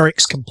based on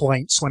Eric's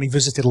complaints when he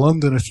visited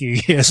London a few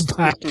years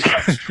back,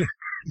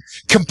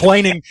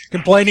 complaining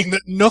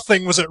that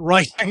nothing was at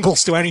right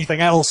angles to anything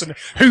else. And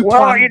it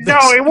wasn't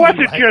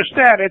just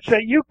that. It's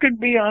that you could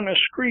be on a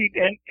street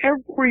and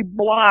every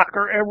block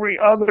or every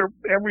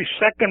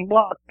second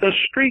block, the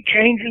street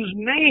changes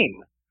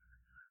name.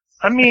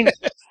 I mean,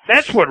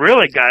 that's what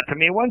really got to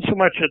me. It wasn't so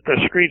much that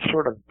the street's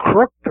sort of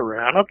crooked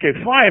around. Okay,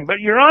 fine,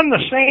 but you're on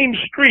the same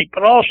street,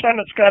 but all of a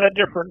sudden it's got a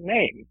different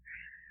name.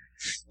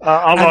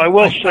 Although I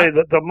will say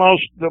that the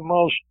most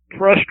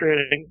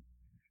frustrating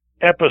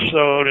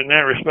episode in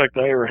that respect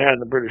I ever had in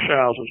the British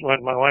Isles was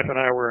when my wife and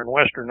I were in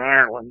Western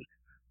Ireland,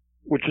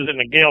 which is in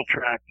the Gael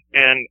tract,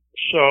 and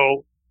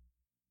so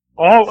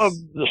all of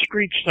the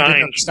street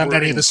signs were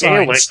in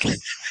Gaelic.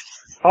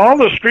 All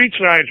the street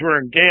signs were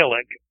in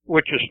Gaelic,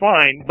 which is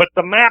fine, but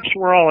the maps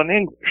were all in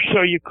English,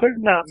 so you could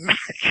not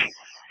match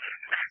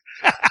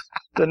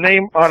the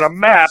name on a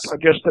map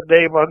against the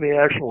name on the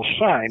actual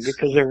sign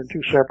because they were in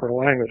two separate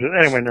languages.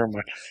 Anyway, never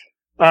mind.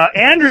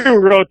 Andrew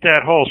wrote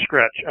that whole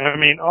stretch. I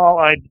mean, all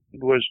I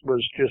did was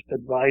just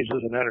advise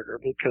as an editor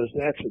because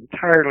that's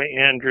entirely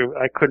Andrew.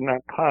 I could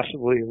not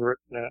possibly have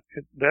written that.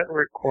 That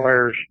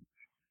requires,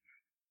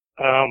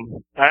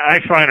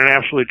 I find an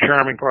absolutely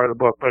charming part of the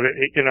book, but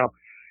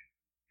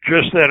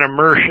just that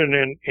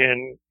immersion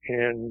in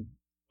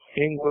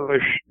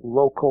English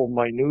local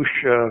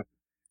minutia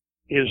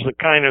is the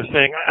kind of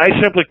thing I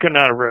simply could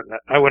not have written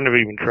it. I wouldn't have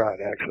even tried,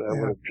 actually. I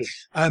would have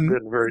just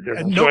been very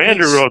different. So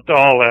Andrew wrote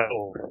all that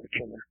whole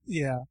in there.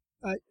 Yeah.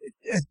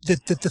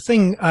 The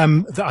thing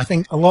that I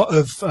think a lot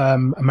of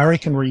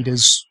American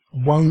readers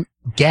won't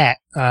get,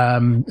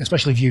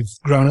 especially if you've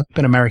grown up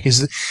in America, is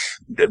that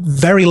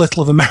very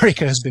little of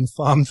America has been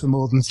farmed for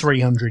more than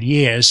 300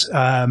 years.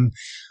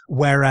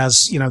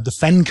 Whereas, the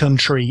Fen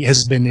country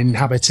has been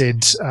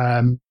inhabited,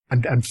 and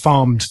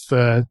farmed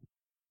for,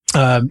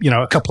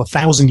 a couple of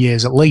thousand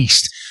years at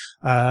least.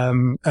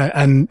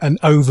 And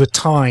over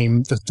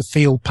time, the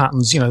field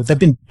patterns, they've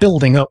been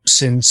building up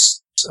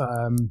since,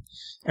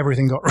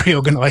 everything got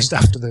reorganized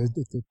after the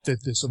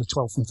sort of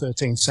 12th and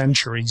 13th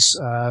centuries,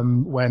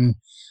 when,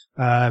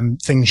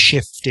 things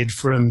shifted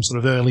from sort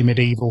of early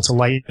medieval to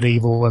late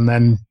medieval and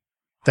then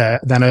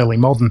early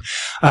modern.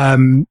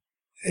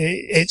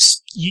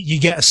 You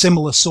get a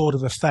similar sort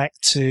of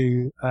effect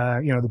to,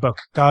 the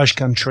Bocage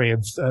country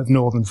of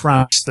northern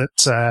France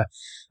that,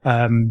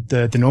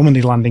 the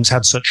Normandy landings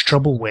had such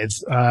trouble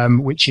with,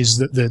 which is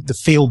that the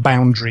field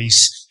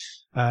boundaries,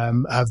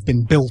 have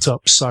been built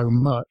up so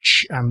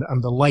much and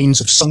the lanes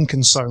have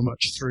sunken so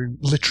much through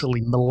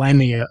literally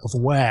millennia of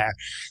wear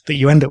that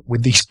you end up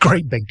with these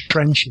great big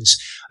trenches.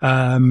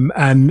 Even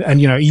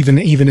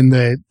in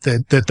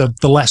the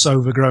less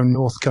overgrown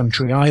North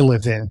Country I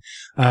live in,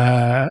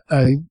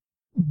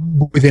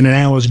 within an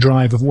hour's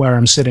drive of where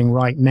I'm sitting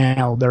right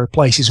now, there are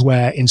places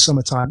where in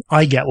summertime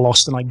I get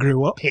lost, and I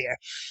grew up here,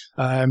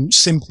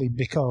 simply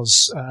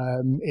because,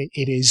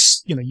 it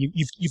is,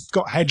 you've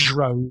got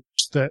hedgerows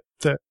that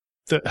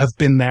have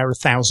been there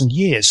 1,000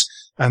 years,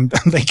 and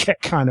they get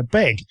kind of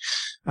big,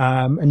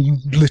 and you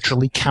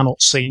literally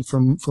cannot see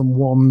from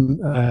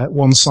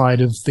one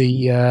side of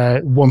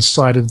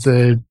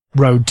the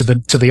road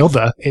to the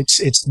other.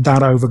 It's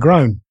that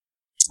overgrown.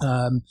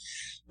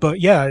 But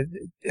yeah,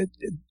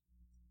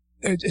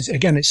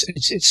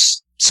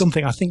 it's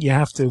something I think you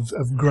have to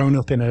have grown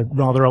up in a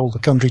rather older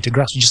country to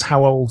grasp just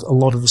how old a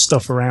lot of the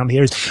stuff around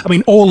here is. I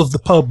mean, all of the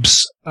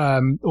pubs,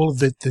 all of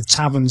the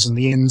taverns and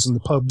the inns and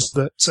the pubs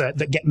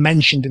that get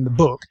mentioned in the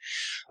book,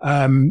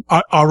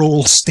 are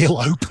all still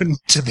open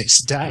to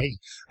this day,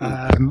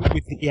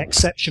 with the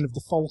exception of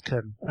the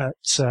Falcon at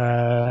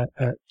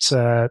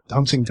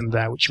Huntingdon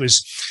there, which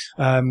was,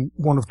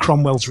 one of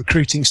Cromwell's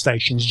recruiting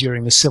stations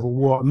during the Civil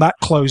War. And that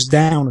closed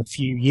down a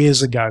few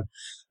years ago.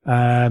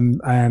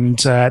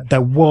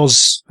 There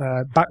was,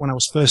 back when I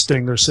was first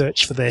doing the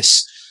research for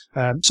this,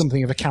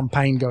 something of a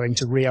campaign going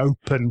to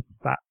reopen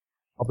that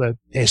the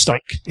historic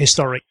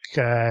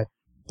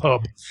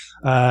pub.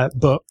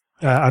 But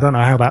I don't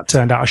know how that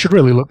turned out. I should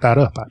really look that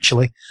up,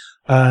 actually.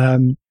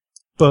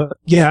 But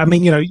yeah, I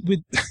mean,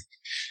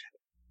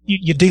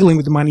 you're dealing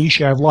with the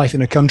minutiae of life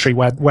in a country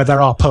where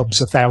there are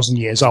pubs 1,000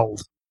 years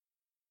old.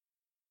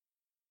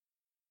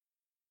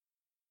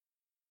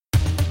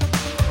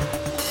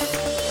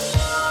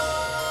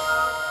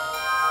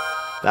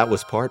 That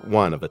was part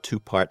one of a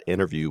two-part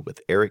interview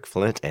with Eric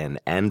Flint and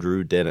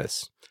Andrew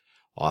Dennis,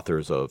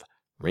 authors of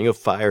Ring of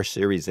Fire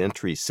Series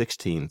Entry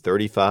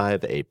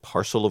 1635, A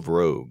Parcel of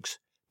Rogues.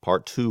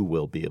 Part 2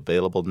 will be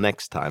available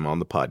next time on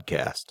the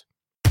podcast.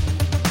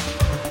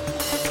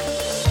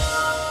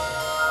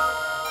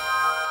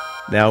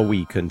 Now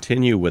we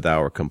continue with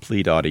our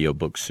complete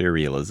audiobook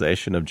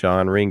serialization of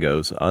John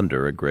Ringo's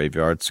Under a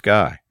Graveyard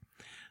Sky.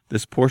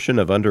 This portion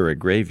of Under a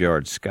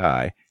Graveyard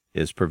Sky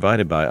is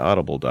provided by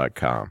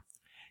Audible.com.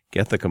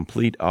 Get the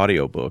complete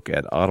audiobook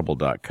at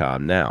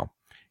Audible.com now.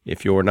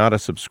 If you're not a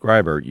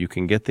subscriber, you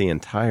can get the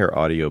entire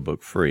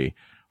audiobook free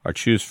or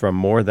choose from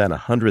more than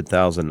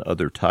 100,000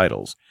 other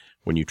titles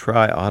when you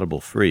try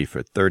Audible free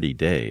for 30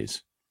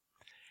 days.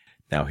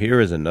 Now here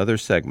is another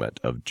segment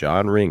of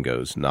John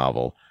Ringo's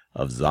novel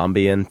of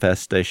zombie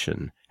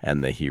infestation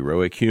and the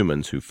heroic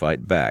humans who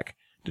fight back,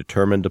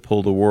 determined to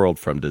pull the world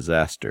from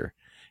disaster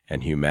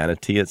and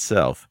humanity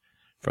itself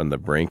from the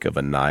brink of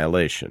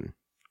annihilation.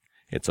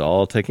 It's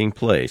all taking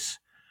place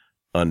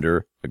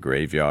under a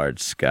graveyard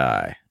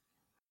sky.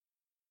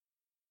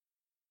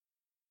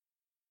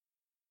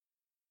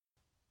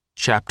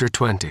 Chapter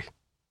 20.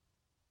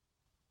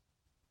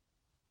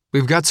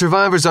 "We've got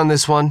survivors on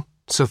this one,"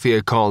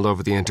 Sophia called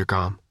over the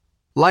intercom.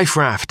 "Life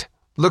raft.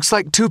 Looks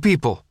like 2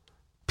 people.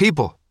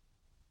 People.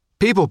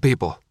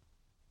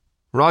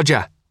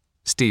 "Roger,"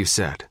 Steve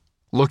said,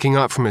 looking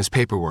up from his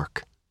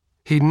paperwork.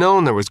 He'd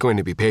known there was going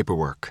to be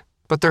paperwork,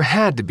 but there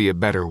had to be a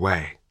better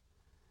way.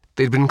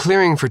 They'd been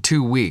clearing for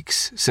 2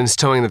 weeks since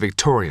towing the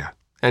Victoria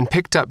and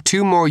picked up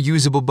 2 more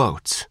usable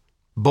boats.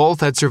 Both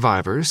had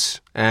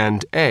survivors,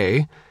 and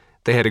A,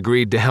 they had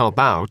agreed to help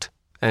out,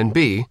 and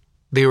B,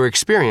 they were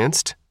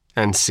experienced,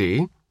 and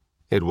C,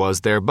 it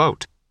was their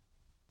boat.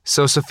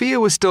 So Sophia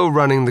was still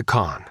running the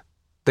con.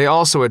 They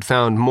also had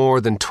found more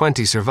than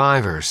 20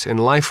 survivors in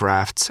life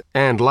rafts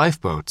and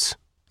lifeboats,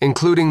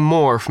 including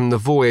more from the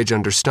voyage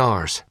under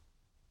stars.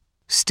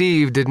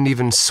 Steve didn't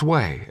even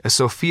sway as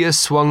Sophia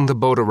swung the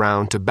boat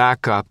around to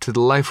back up to the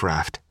life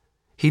raft.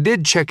 He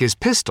did check his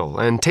pistol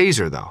and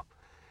taser, though.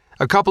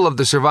 A couple of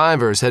the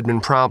survivors had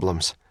been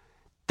problems.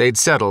 They'd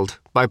settled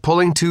by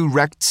pulling 2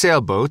 wrecked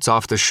sailboats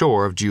off the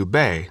shore of Jew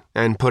Bay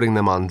and putting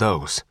them on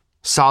those,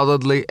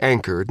 solidly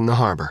anchored in the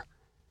harbor.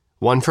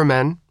 1 for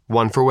men,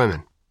 1 for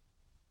women.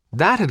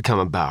 That had come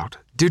about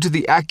due to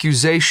the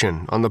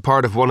accusation on the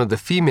part of one of the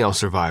female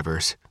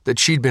survivors that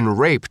she'd been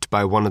raped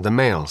by one of the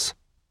males.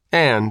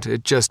 And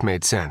it just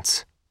made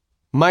sense.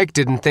 Mike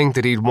didn't think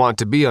that he'd want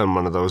to be on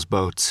one of those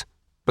boats,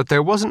 but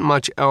there wasn't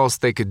much else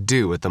they could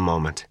do at the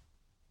moment.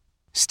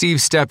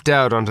 Steve stepped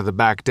out onto the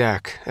back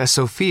deck as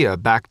Sophia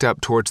backed up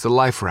towards the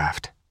life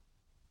raft.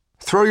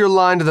 "Throw your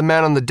line to the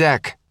man on the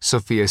deck,"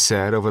 Sophia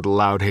said over the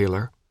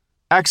loudhailer.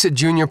 "Exit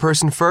junior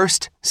person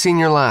first,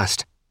 senior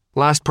last.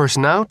 Last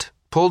person out,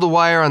 pull the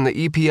wire on the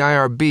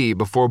EPIRB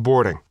before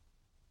boarding.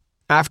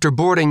 After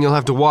boarding, you'll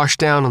have to wash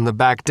down on the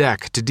back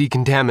deck to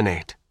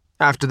decontaminate.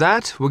 After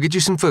that, we'll get you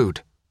some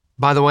food.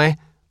 By the way,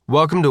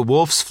 welcome to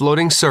Wolf's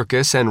Floating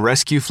Circus and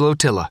Rescue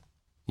Flotilla.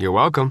 You're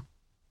welcome."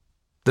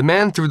 The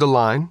man threw the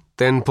line,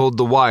 then pulled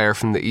the wire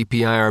from the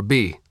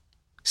EPIRB.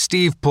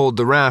 Steve pulled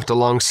the raft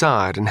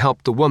alongside and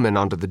helped the woman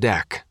onto the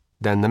deck,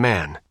 then the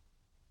man.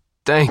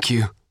 "Thank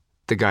you,"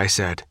 the guy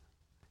said.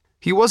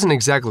 He wasn't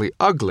exactly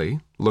ugly,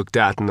 looked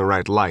at in the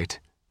right light,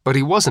 but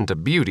he wasn't a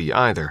beauty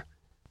either.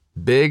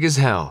 Big as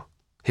hell,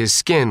 his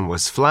skin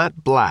was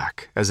flat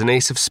black as an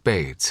ace of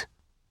spades.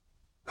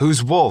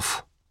 "Who's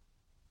Wolf?"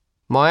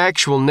 "My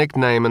actual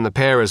nickname in the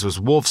Paris was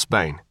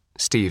Wolfsbane,"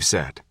 Steve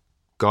said.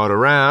 "Got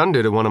around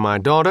due to one of my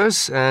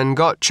daughters and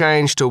got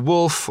changed to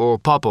Wolf or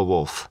Papa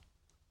Wolf.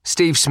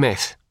 Steve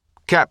Smith,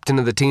 captain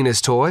of the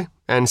Tina's Toy,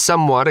 and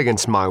somewhat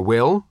against my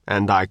will,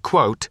 and I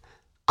quote,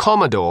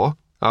 Commodore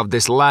of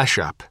this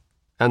lash-up,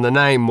 and the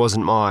name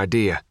wasn't my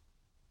idea."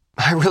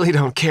 "I really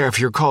don't care if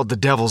you're called the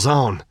Devil's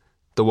Own,"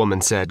 the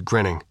woman said,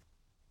 grinning.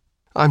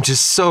 "I'm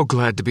just so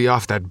glad to be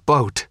off that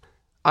boat.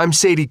 I'm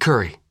Sadie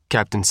Curry,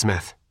 Captain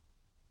Smith."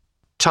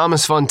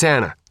 "Thomas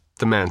Fontana,"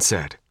 the man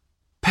said.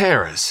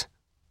 "Paris.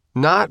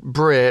 Not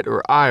Brit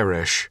or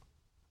Irish.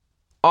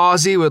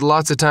 Aussie with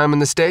lots of time in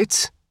the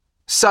States?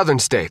 Southern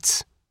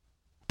States.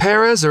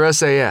 Paris or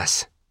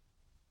SAS?"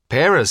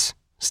 "Paris,"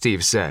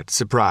 Steve said,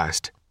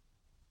 surprised.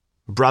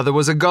 "Brother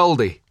was a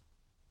Goldie."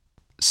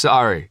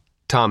 "Sorry,"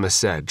 Thomas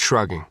said,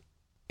 shrugging.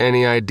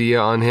 "Any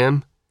idea on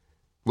him?"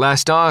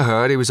 "Last I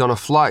heard, he was on a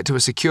flight to a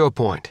secure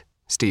point,"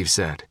 Steve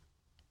said.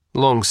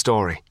 "Long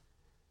story.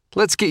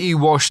 Let's get you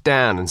washed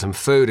down and some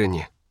food in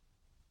you."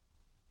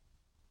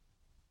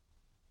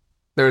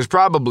 "There's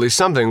probably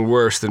something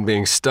worse than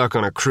being stuck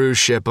on a cruise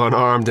ship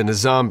unarmed in a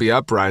zombie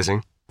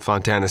uprising,"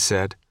 Fontana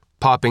said.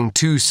 popping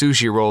 2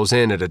 sushi rolls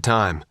in at a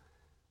time.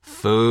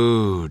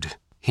 Food,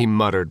 he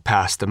muttered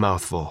past the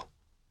mouthful.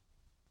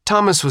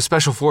 Thomas was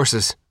Special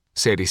Forces,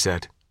 Sadie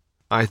said.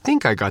 I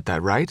think I got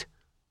that right.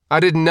 I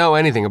didn't know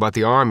anything about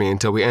the Army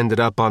until we ended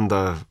up on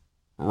the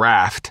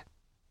raft.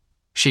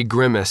 She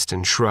grimaced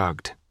and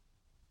shrugged.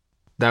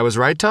 That was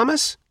right,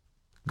 Thomas?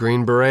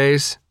 Green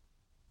Berets?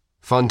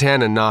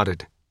 Fontana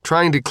nodded,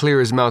 trying to clear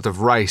his mouth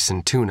of rice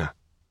and tuna.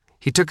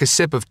 He took a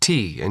sip of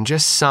tea and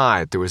just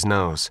sighed through his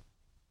nose.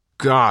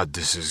 God,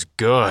 this is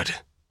good,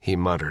 he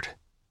muttered.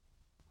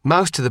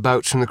 Most of the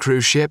boats from the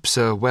cruise ships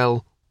are,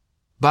 well,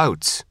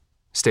 boats,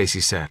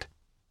 Stacy said.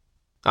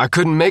 I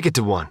couldn't make it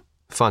to one,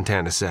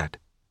 Fontana said.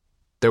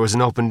 There was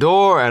an open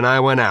door and I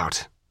went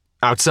out.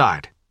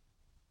 Outside.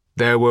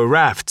 There were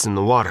rafts in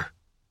the water.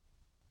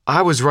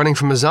 I was running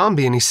from a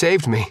zombie and he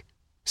saved me,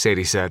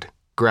 Sadie said,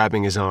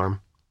 grabbing his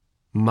arm.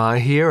 My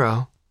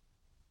hero.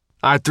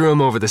 I threw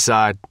him over the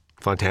side,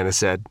 Fontana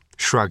said,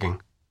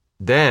 shrugging.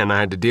 Then I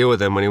had to deal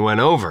with him when he went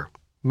over.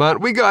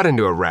 But we got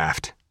into a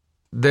raft.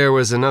 There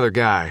was another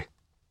guy.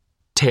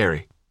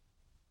 Terry.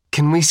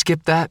 Can we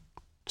skip that?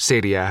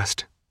 Sadie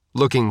asked,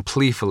 looking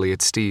pleafully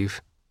at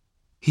Steve.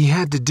 He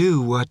had to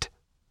do what?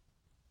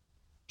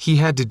 He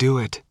had to do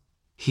it.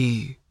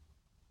 He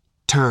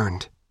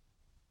turned.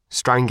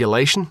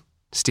 Strangulation?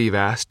 Steve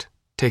asked,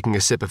 taking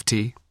a sip of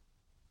tea.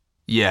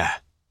 Yeah,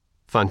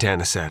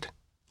 Fontana said,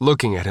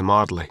 looking at him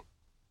oddly.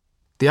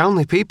 The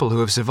only people who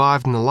have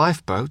survived in the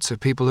lifeboats are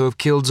people who have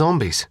killed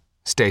zombies,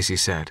 Stacy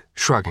said,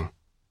 shrugging.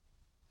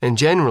 And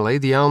generally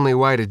the only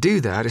way to do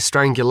that is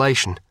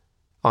strangulation.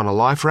 On a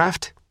life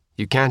raft,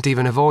 you can't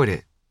even avoid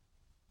it.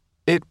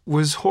 It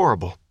was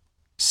horrible,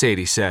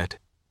 Sadie said,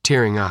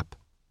 tearing up.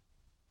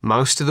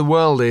 Most of the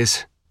world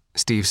is,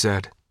 Steve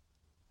said.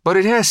 But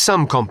it has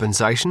some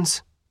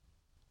compensations.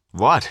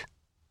 What?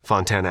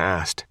 Fontana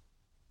asked.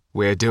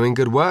 We're doing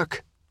good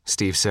work,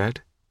 Steve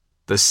said.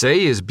 The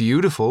sea is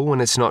beautiful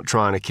when it's not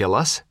trying to kill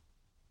us.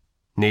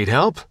 Need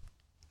help?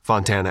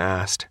 Fontana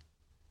asked.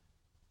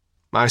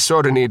 I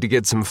sort of need to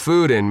get some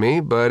food in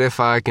me, but if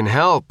I can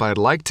help, I'd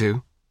like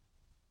to.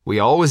 We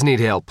always need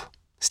help,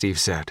 Steve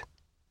said.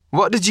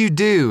 What did you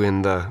do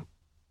in the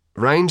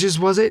Rangers,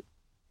 was it?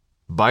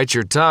 Bite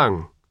your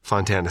tongue,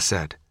 Fontana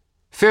said.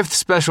 5th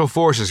Special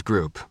Forces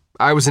Group.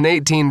 I was in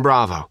 18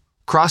 Bravo,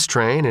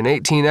 cross-train in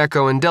 18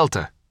 Echo and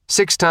Delta,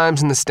 6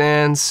 times in the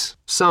stands,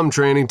 some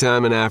training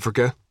time in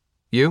Africa.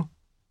 You?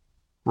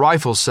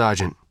 Rifle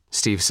Sergeant,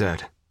 Steve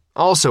said.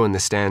 Also in the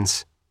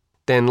stands.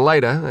 Then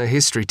later, a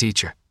history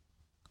teacher.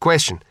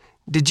 Question,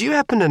 did you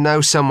happen to know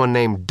someone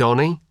named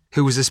Donnie,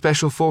 who was a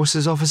Special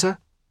Forces officer?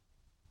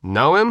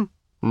 Know him?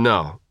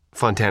 No,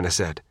 Fontana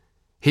said.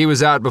 He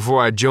was out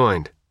before I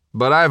joined,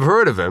 but I've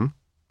heard of him.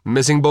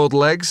 Missing both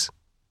legs?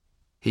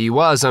 He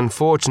was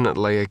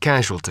unfortunately a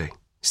casualty,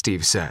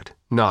 Steve said,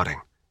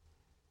 nodding.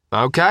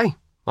 Okay,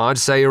 I'd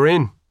say you're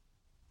in.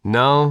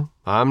 No,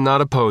 I'm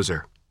not a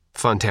poser,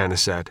 Fontana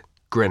said,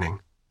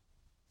 grinning.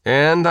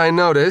 And I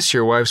notice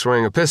your wife's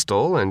wearing a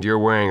pistol and you're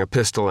wearing a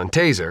pistol and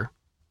taser.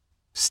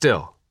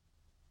 Still.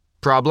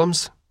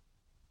 Problems?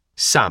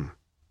 Some,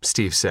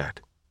 Steve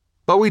said.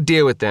 But we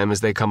deal with them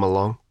as they come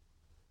along.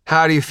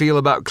 How do you feel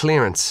about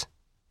clearance?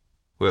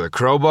 With a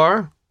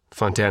crowbar?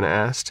 Fontana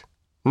asked.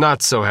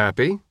 Not so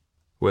happy.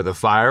 With a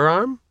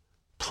firearm?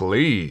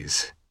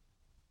 Please.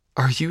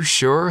 Are you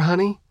sure,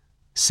 honey?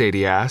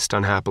 Sadie asked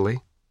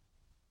unhappily.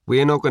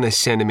 We're not going to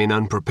send him in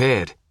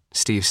unprepared,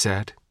 Steve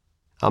said.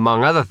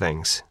 Among other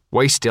things,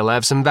 we still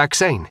have some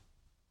vaccine.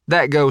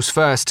 That goes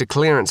first to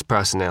clearance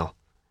personnel,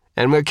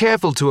 and we're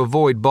careful to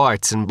avoid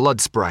bites and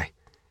blood spray.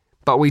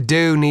 But we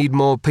do need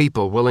more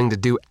people willing to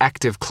do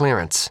active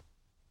clearance.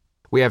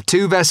 We have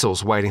 2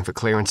 vessels waiting for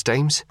clearance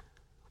teams.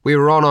 We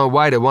were on our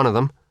way to one of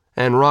them,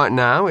 and right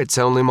now it's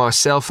only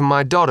myself and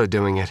my daughter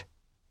doing it.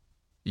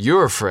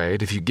 You're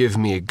afraid if you give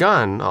me a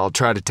gun, I'll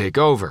try to take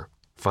over,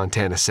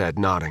 Fontana said,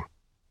 nodding.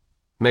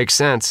 Makes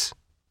sense.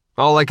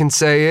 All I can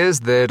say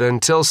is that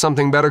until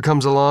something better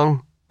comes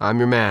along, I'm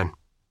your man.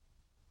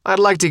 I'd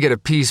like to get a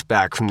piece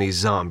back from these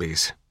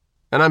zombies,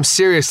 and I'm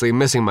seriously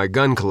missing my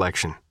gun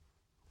collection.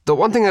 The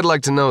one thing I'd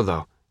like to know,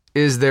 though,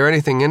 is there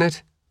anything in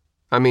it?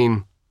 I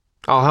mean,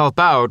 I'll help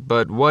out,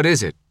 but what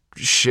is it?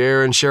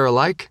 Share and share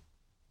alike?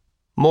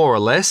 More or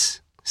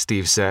less,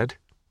 Steve said.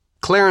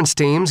 Clearance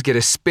teams get a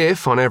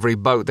spiff on every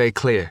boat they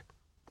clear.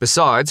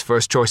 Besides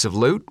first choice of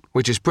loot,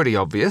 which is pretty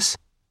obvious.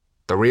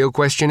 The real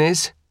question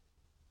is,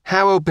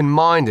 how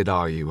open-minded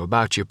are you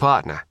about your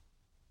partner?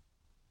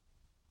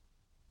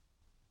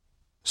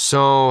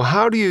 So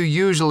how do you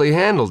usually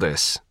handle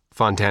this?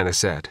 Fontana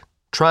said,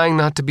 trying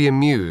not to be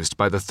amused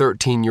by the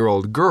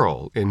 13-year-old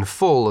girl in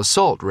full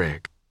assault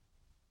rig.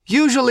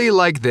 Usually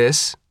like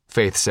this,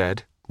 Faith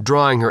said,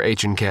 drawing her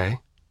H&K.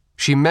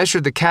 She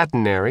measured the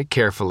catenary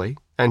carefully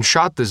and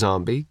shot the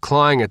zombie,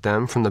 clawing at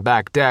them from the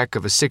back deck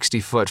of a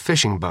 60-foot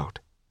fishing boat.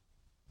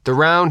 The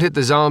round hit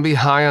the zombie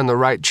high on the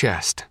right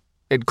chest.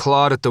 It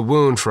clawed at the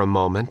wound for a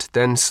moment,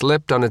 then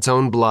slipped on its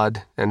own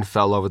blood and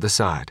fell over the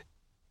side.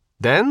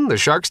 Then the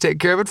sharks take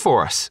care of it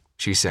for us,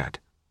 she said.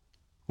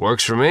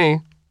 Works for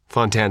me,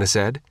 Fontana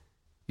said.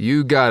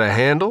 You got a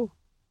handle?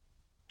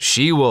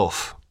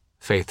 She-wolf,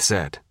 Faith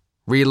said,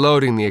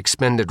 reloading the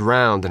expended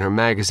round in her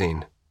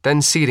magazine,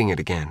 then seating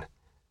it again.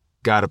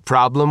 Got a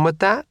problem with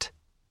that?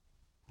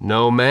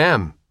 No,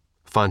 ma'am,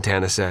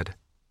 Fontana said.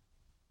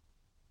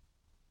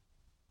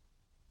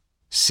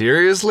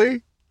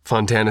 Seriously?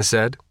 Fontana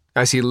said,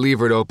 as he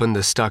levered open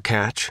the stuck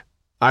hatch.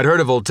 I'd heard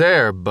of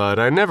Voltaire, but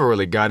I never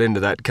really got into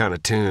that kind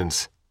of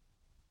tunes.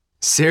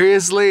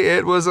 Seriously,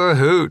 it was a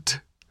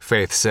hoot,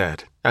 Faith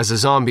said, as a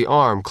zombie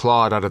arm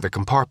clawed out of the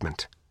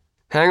compartment.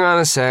 Hang on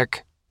a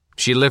sec.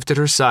 She lifted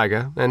her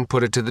saiga and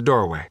put it to the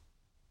doorway.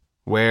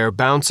 Where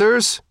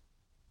bouncers?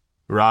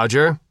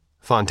 Roger,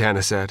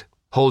 Fontana said,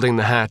 holding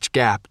the hatch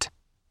gapped.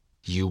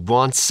 You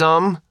want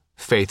some?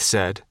 Faith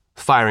said,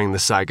 firing the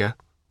saiga.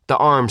 The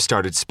arm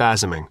started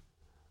spasming.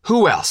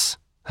 Who else?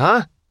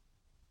 Huh?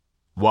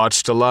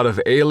 Watched a lot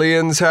of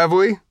Aliens, have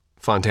we?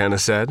 Fontana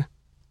said.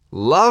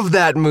 Love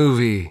that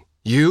movie.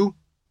 You?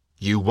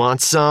 You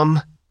want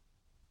some?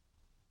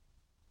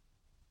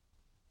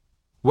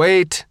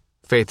 Wait,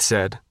 Faith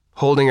said,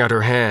 holding out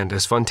her hand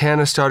as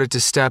Fontana started to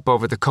step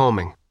over the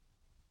combing.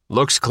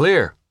 Looks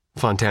clear,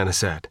 Fontana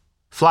said,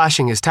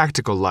 flashing his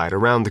tactical light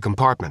around the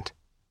compartment.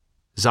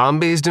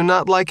 Zombies do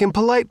not like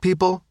impolite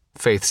people,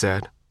 Faith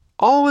said.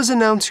 Always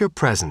announce your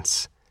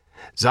presence.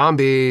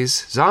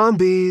 Zombies,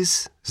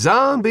 zombies,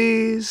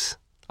 zombies.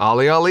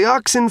 Ollie ollie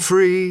oxen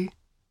free.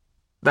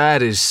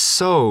 That is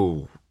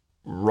so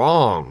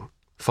wrong,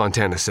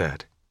 Fontana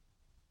said.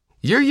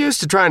 You're used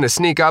to trying to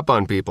sneak up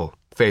on people,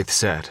 Faith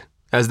said,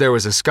 as there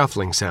was a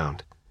scuffling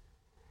sound.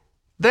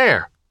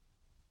 There.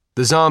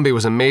 The zombie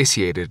was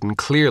emaciated and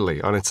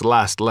clearly on its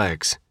last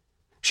legs.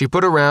 She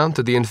put a round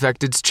through the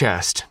infected's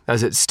chest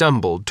as it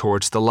stumbled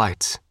towards the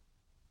lights.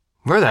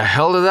 Where the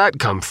hell did that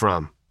come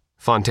from?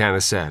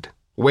 Fontana said,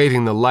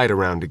 waving the light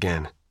around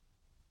again.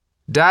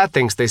 Dad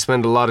thinks they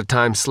spend a lot of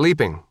time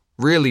sleeping,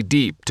 really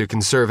deep to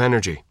conserve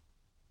energy.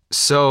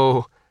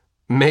 So,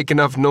 make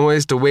enough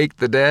noise to wake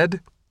the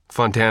dead?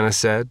 Fontana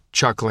said,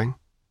 chuckling.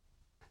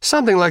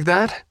 Something like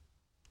that.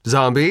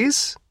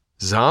 Zombies,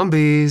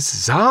 zombies,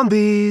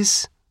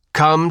 zombies,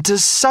 come to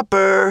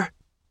supper.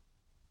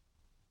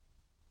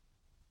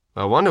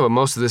 I wonder what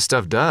most of this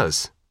stuff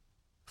does,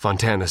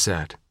 Fontana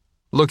said,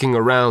 looking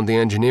around the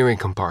engineering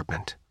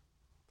compartment.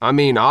 I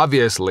mean,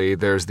 obviously,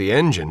 there's the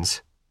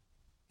engines.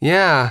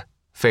 Yeah,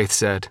 Faith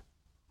said.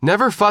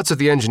 Never futz with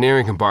the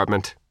engineering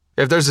compartment.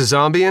 If there's a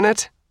zombie in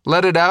it,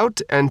 let it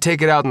out and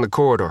take it out in the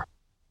corridor.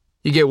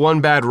 You get one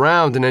bad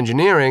round in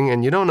engineering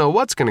and you don't know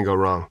what's going to go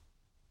wrong.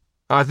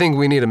 I think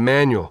we need a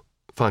manual,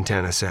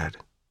 Fontana said.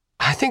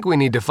 I think we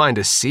need to find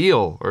a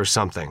SEAL or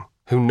something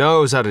who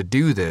knows how to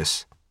do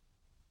this.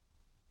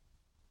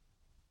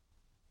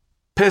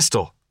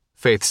 Pistol,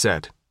 Faith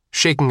said,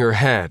 shaking her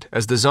head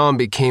as the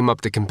zombie came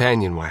up the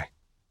companionway.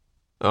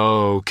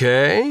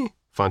 Okay,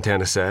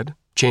 Fontana said,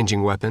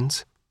 changing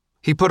weapons.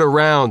 He put a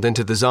round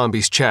into the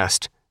zombie's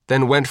chest,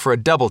 then went for a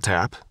double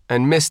tap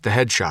and missed the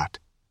headshot.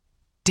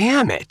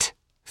 Damn it,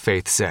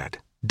 Faith said,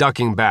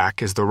 ducking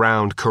back as the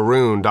round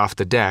careened off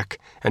the deck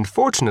and,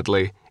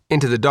 fortunately,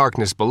 into the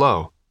darkness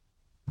below.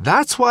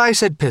 That's why I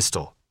said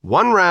pistol.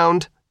 1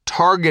 round,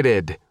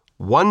 targeted.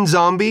 1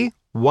 zombie,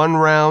 1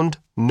 round,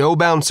 no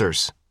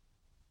bouncers.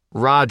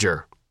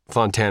 Roger,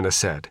 Fontana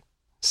said.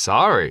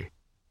 Sorry.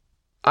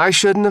 I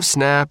shouldn't have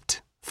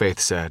snapped, Faith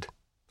said.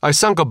 I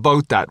sunk a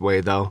boat that way,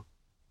 though.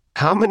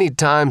 How many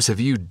times have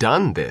you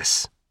done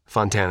this?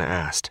 Fontana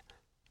asked.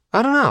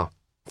 I don't know,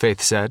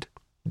 Faith said,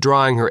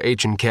 drawing her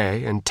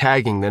H&K and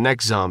tagging the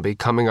next zombie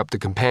coming up the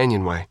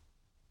companionway.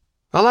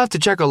 I'll have to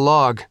check a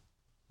log.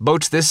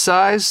 Boats this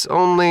size,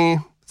 only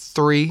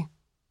 3.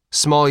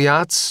 Small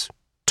yachts,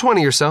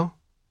 20 or so.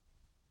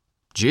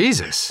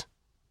 Jesus.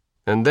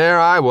 And there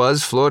I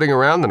was floating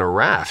around in a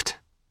raft.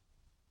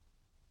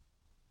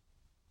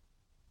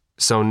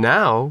 So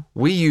now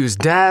we use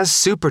Dad's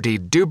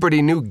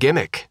superty-duperty new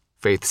gimmick,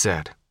 Faith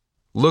said,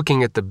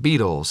 looking at the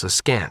beetles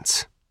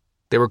askance.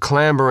 They were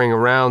clambering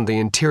around the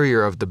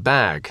interior of the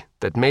bag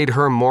that made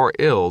her more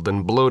ill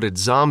than bloated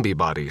zombie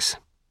bodies.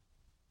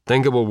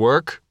 Think it will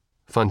work?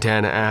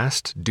 Fontana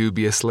asked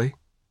dubiously.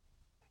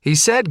 He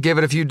said give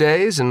it a few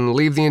days and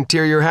leave the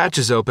interior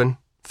hatches open,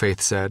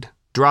 Faith said,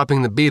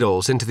 dropping the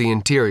beetles into the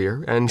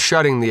interior and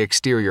shutting the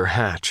exterior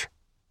hatch.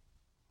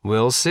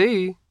 We'll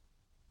see.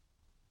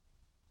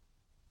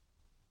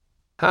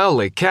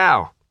 Holy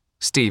cow,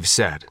 Steve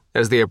said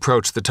as they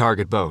approached the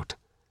target boat.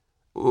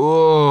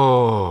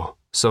 Whoa,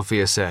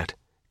 Sophia said.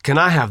 Can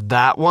I have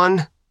that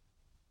one?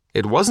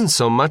 It wasn't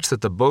so much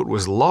that the boat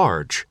was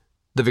large.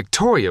 The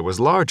Victoria was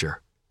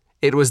larger.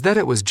 It was that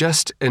it was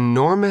just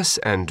enormous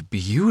and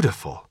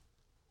beautiful.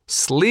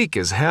 Sleek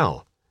as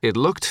hell. It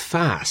looked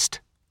fast,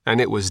 and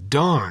it was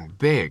darn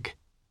big.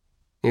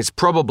 It's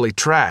probably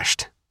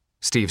trashed,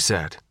 Steve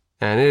said,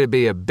 and it'd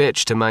be a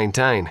bitch to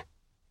maintain.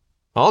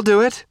 I'll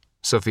do it,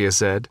 Sophia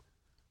said.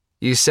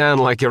 You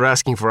sound like you're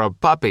asking for a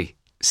puppy,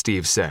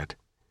 Steve said.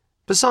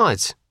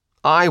 Besides,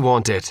 I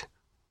want it.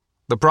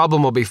 The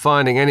problem will be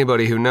finding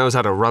anybody who knows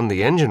how to run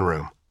the engine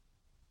room.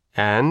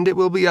 And it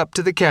will be up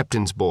to the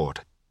captain's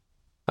board.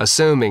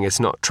 Assuming it's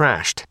not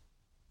trashed.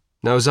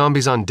 No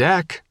zombies on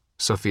deck,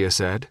 Sophia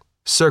said,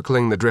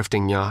 circling the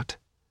drifting yacht.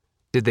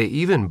 Did they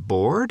even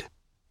board?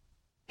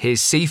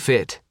 He's see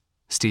fit,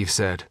 Steve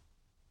said.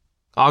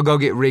 I'll go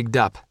get rigged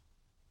up.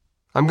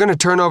 I'm going to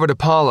turn over to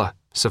Paula,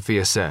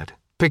 Sophia said,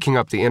 picking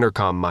up the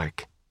intercom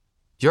mic.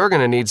 You're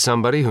going to need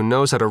somebody who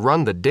knows how to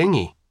run the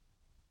dinghy.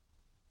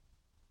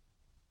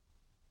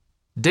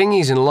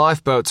 Dinghies and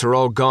lifeboats are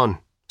all gone,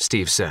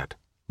 Steve said,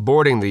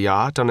 boarding the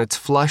yacht on its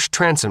flush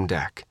transom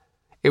deck.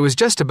 It was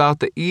just about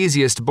the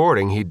easiest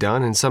boarding he'd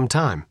done in some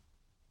time.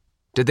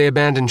 Did they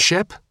abandon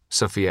ship?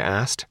 Sophia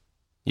asked.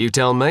 You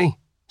tell me,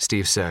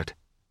 Steve said.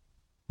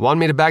 Want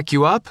me to back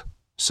you up?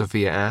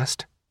 Sophia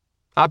asked.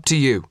 Up to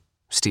you,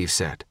 Steve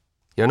said.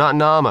 You're not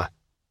in armor,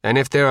 and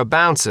if there are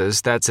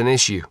bouncers, that's an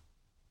issue.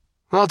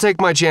 I'll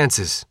take my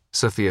chances,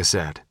 Sophia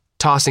said,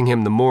 tossing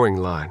him the mooring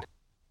line.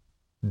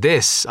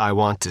 This I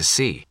want to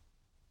see.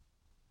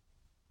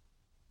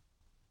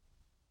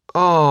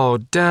 Oh,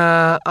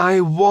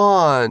 I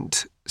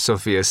want,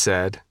 Sophia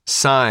said,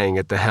 sighing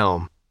at the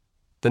helm.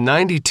 The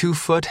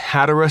 92-foot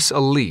Hatteras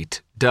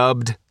Elite,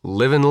 dubbed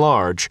Livin'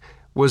 Large,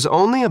 was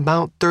only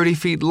about 30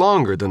 feet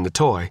longer than the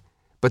toy,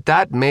 but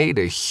that made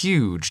a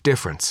huge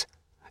difference.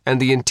 And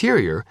the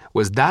interior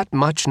was that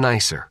much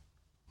nicer,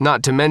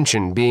 not to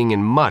mention being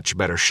in much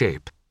better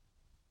shape.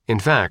 In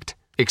fact,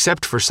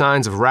 except for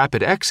signs of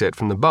rapid exit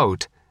from the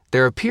boat,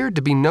 there appeared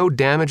to be no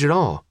damage at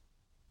all.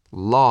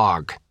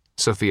 Log,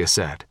 Sophia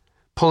said,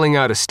 pulling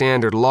out a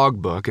standard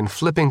logbook and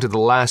flipping to the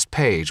last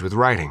page with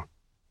writing.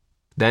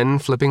 Then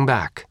flipping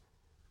back.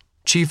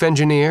 Chief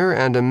engineer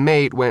and a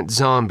mate went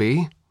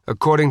zombie.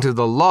 According to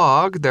the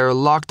log, they're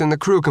locked in the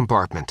crew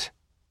compartment.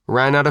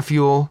 Ran out of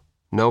fuel,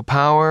 no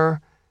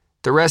power.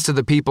 The rest of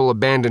the people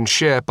abandoned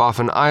ship off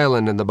an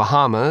island in the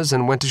Bahamas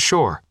and went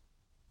ashore.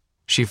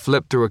 She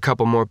flipped through a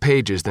couple more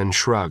pages, then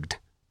shrugged.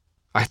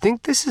 I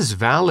think this is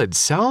valid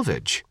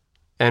salvage.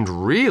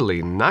 And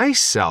really nice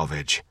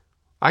salvage.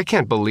 I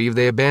can't believe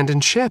they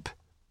abandoned ship.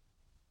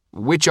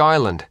 Which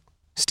island?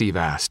 Steve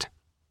asked.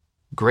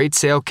 Great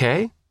Sail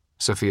Cay?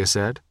 Sophia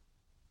said.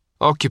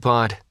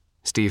 Occupied,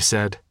 Steve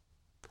said.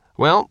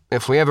 Well,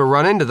 if we ever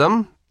run into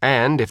them,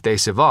 and if they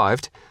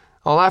survived,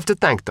 I'll have to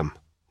thank them.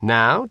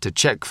 Now to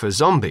check for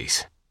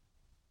zombies.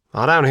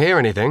 I don't hear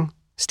anything,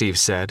 Steve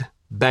said,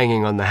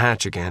 banging on the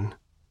hatch again.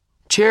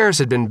 Chairs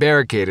had been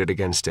barricaded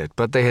against it,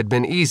 but they had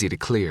been easy to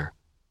clear.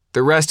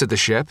 The rest of the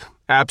ship,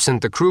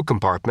 absent the crew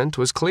compartment,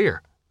 was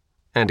clear.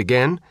 And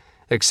again,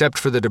 except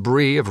for the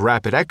debris of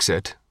rapid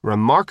exit,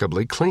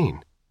 remarkably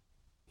clean.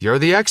 You're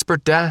the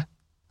expert, Da,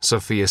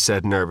 Sophia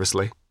said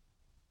nervously.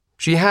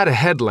 She had a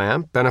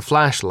headlamp and a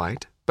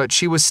flashlight, but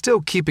she was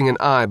still keeping an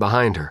eye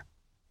behind her.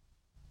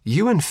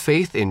 You and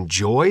Faith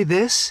enjoy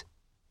this?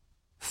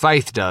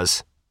 Faith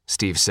does,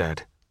 Steve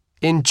said.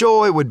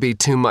 Enjoy would be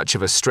too much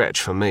of a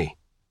stretch for me.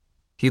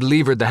 He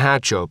levered the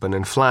hatch open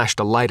and flashed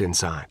a light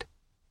inside.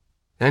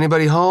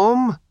 Anybody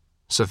home?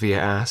 Sophia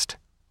asked.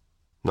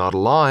 Not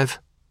alive,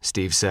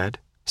 Steve said,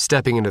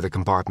 stepping into the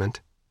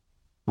compartment.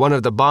 One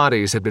of the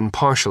bodies had been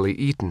partially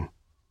eaten.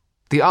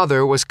 The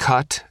other was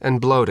cut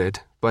and bloated,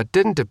 but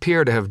didn't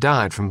appear to have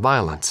died from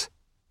violence.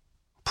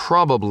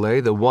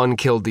 Probably the one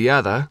killed the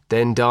other,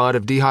 then died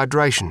of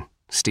dehydration,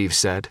 Steve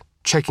said,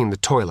 checking the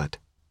toilet.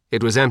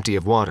 It was empty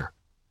of water.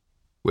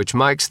 Which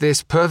makes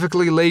this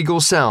perfectly legal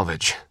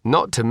salvage,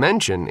 not to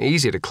mention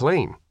easy to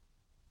clean.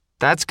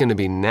 That's going to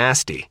be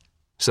nasty,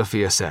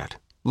 Sophia said,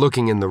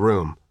 looking in the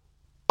room.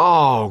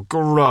 Oh,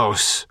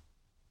 gross.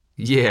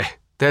 Yeah,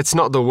 that's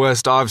not the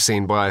worst I've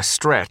seen by a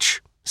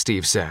stretch,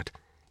 Steve said,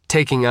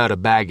 taking out a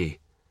baggie.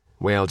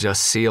 We'll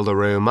just seal the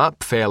room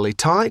up fairly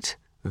tight,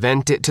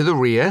 vent it to the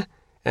rear,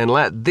 and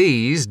let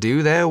these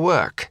do their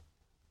work.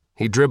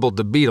 He dribbled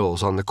the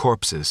beetles on the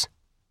corpses.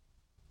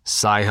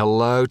 Say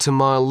hello to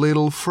my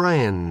little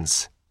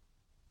friends.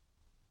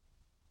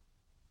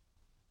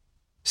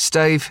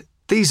 Steve,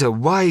 these are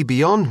way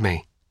beyond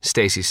me,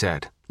 Stacy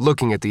said,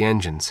 looking at the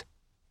engines.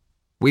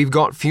 We've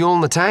got fuel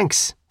in the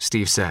tanks,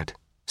 Steve said.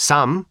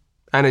 Some,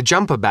 and a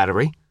jumper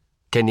battery.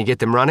 Can you get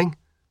them running?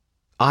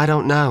 I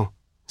don't know,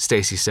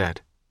 Stacy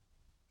said.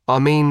 I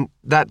mean,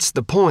 that's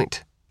the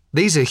point.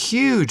 These are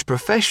huge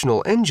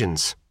professional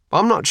engines.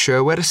 I'm not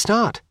sure where to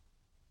start.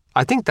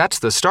 I think that's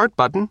the start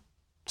button,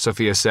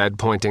 Sophia said,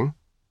 pointing.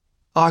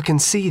 I can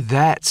see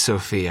that,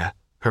 Sophia,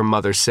 her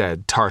mother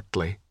said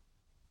tartly.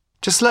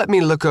 Just let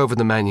me look over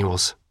the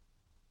manuals.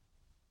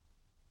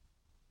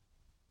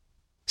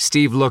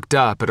 Steve looked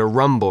up at a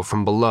rumble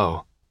from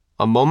below.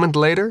 A moment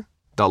later,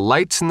 the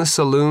lights in the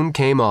saloon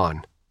came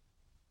on.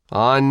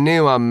 I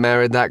knew I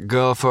married that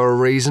girl for a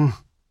reason.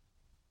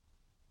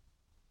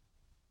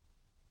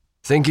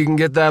 Think you can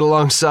get that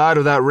alongside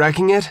without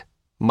wrecking it?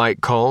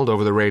 Mike called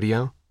over the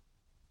radio.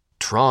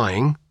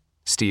 Trying,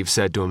 Steve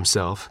said to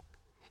himself.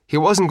 He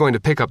wasn't going to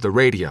pick up the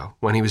radio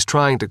when he was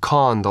trying to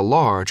con the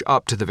Large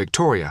up to the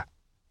Victoria.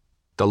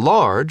 The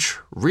Large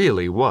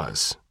really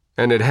was,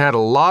 and it had a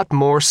lot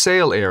more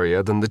sail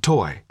area than the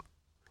toy.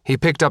 He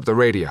picked up the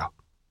radio.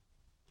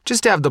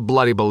 Just have the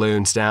bloody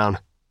balloons down.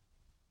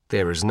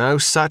 There is no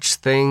such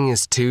thing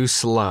as too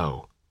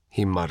slow,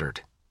 he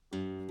muttered.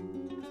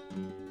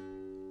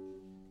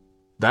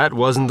 That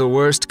wasn't the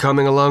worst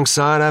coming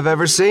alongside I've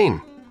ever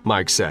seen,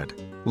 Mike said,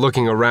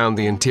 looking around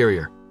the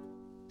interior.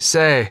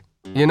 Say,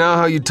 you know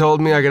how you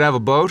told me I could have a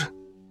boat?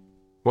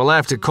 We'll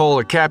have to call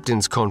a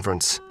captain's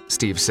conference,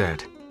 Steve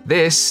said.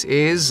 This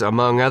is,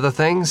 among other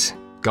things,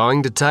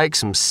 going to take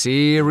some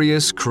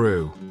serious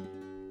crew.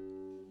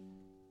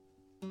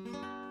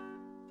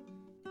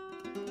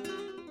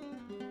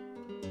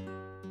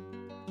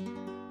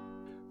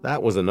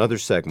 That was another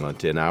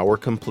segment in our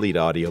complete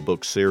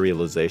audiobook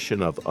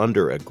serialization of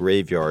Under a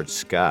Graveyard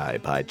Sky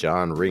by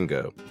John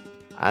Ringo.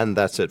 And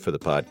that's it for the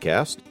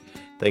podcast.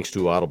 Thanks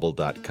to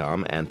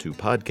Audible.com and to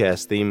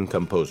podcast theme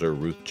composer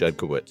Ruth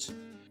Judkowitz.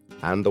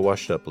 And the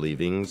washed-up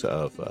leavings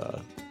of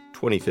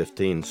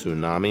 2015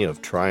 tsunami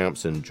of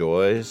triumphs and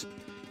joys,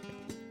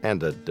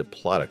 and a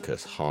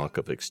diplodocus honk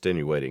of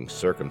extenuating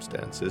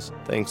circumstances.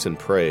 Thanks and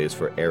praise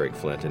for Eric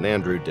Flint and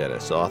Andrew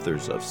Dennis,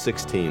 authors of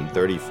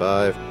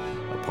 1635,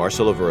 A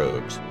Parcel of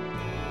Rogues.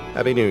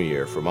 Happy New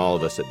Year from all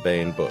of us at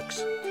Baen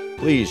Books.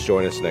 Please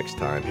join us next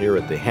time here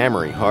at the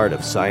hammering heart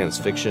of science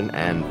fiction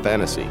and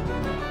fantasy,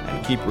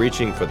 and keep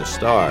reaching for the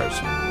stars.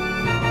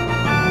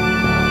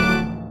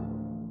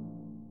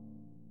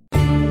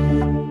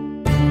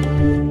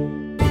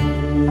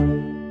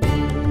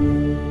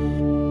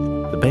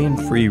 The Baen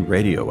Free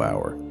Radio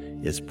Hour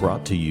is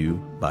brought to you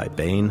by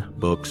Baen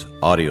Books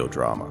Audio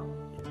Drama,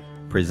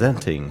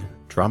 presenting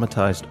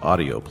dramatized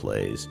audio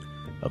plays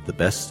of the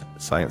best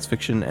science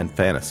fiction and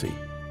fantasy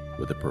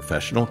with a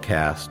professional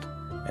cast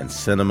and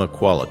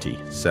cinema-quality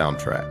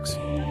soundtracks.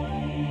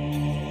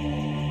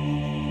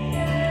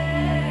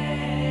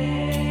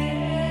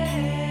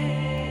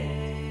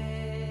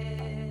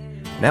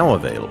 Now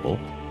available,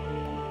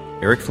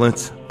 Eric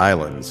Flint's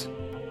Islands,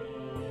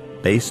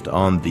 based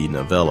on the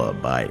novella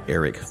by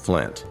Eric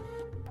Flint.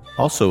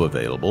 Also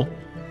available,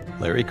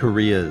 Larry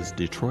Correia's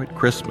Detroit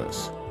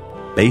Christmas,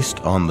 based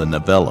on the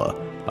novella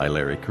by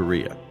Larry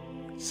Correia,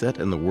 set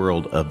in the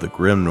world of the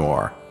Grim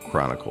Noir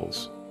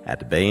Chronicles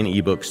at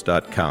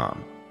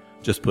BaenEbooks.com.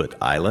 Just put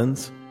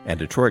Islands and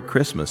Detroit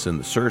Christmas in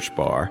the search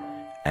bar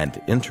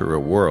and enter a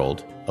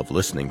world of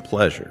listening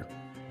pleasure.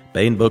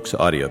 Baen Books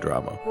Audio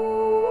Drama.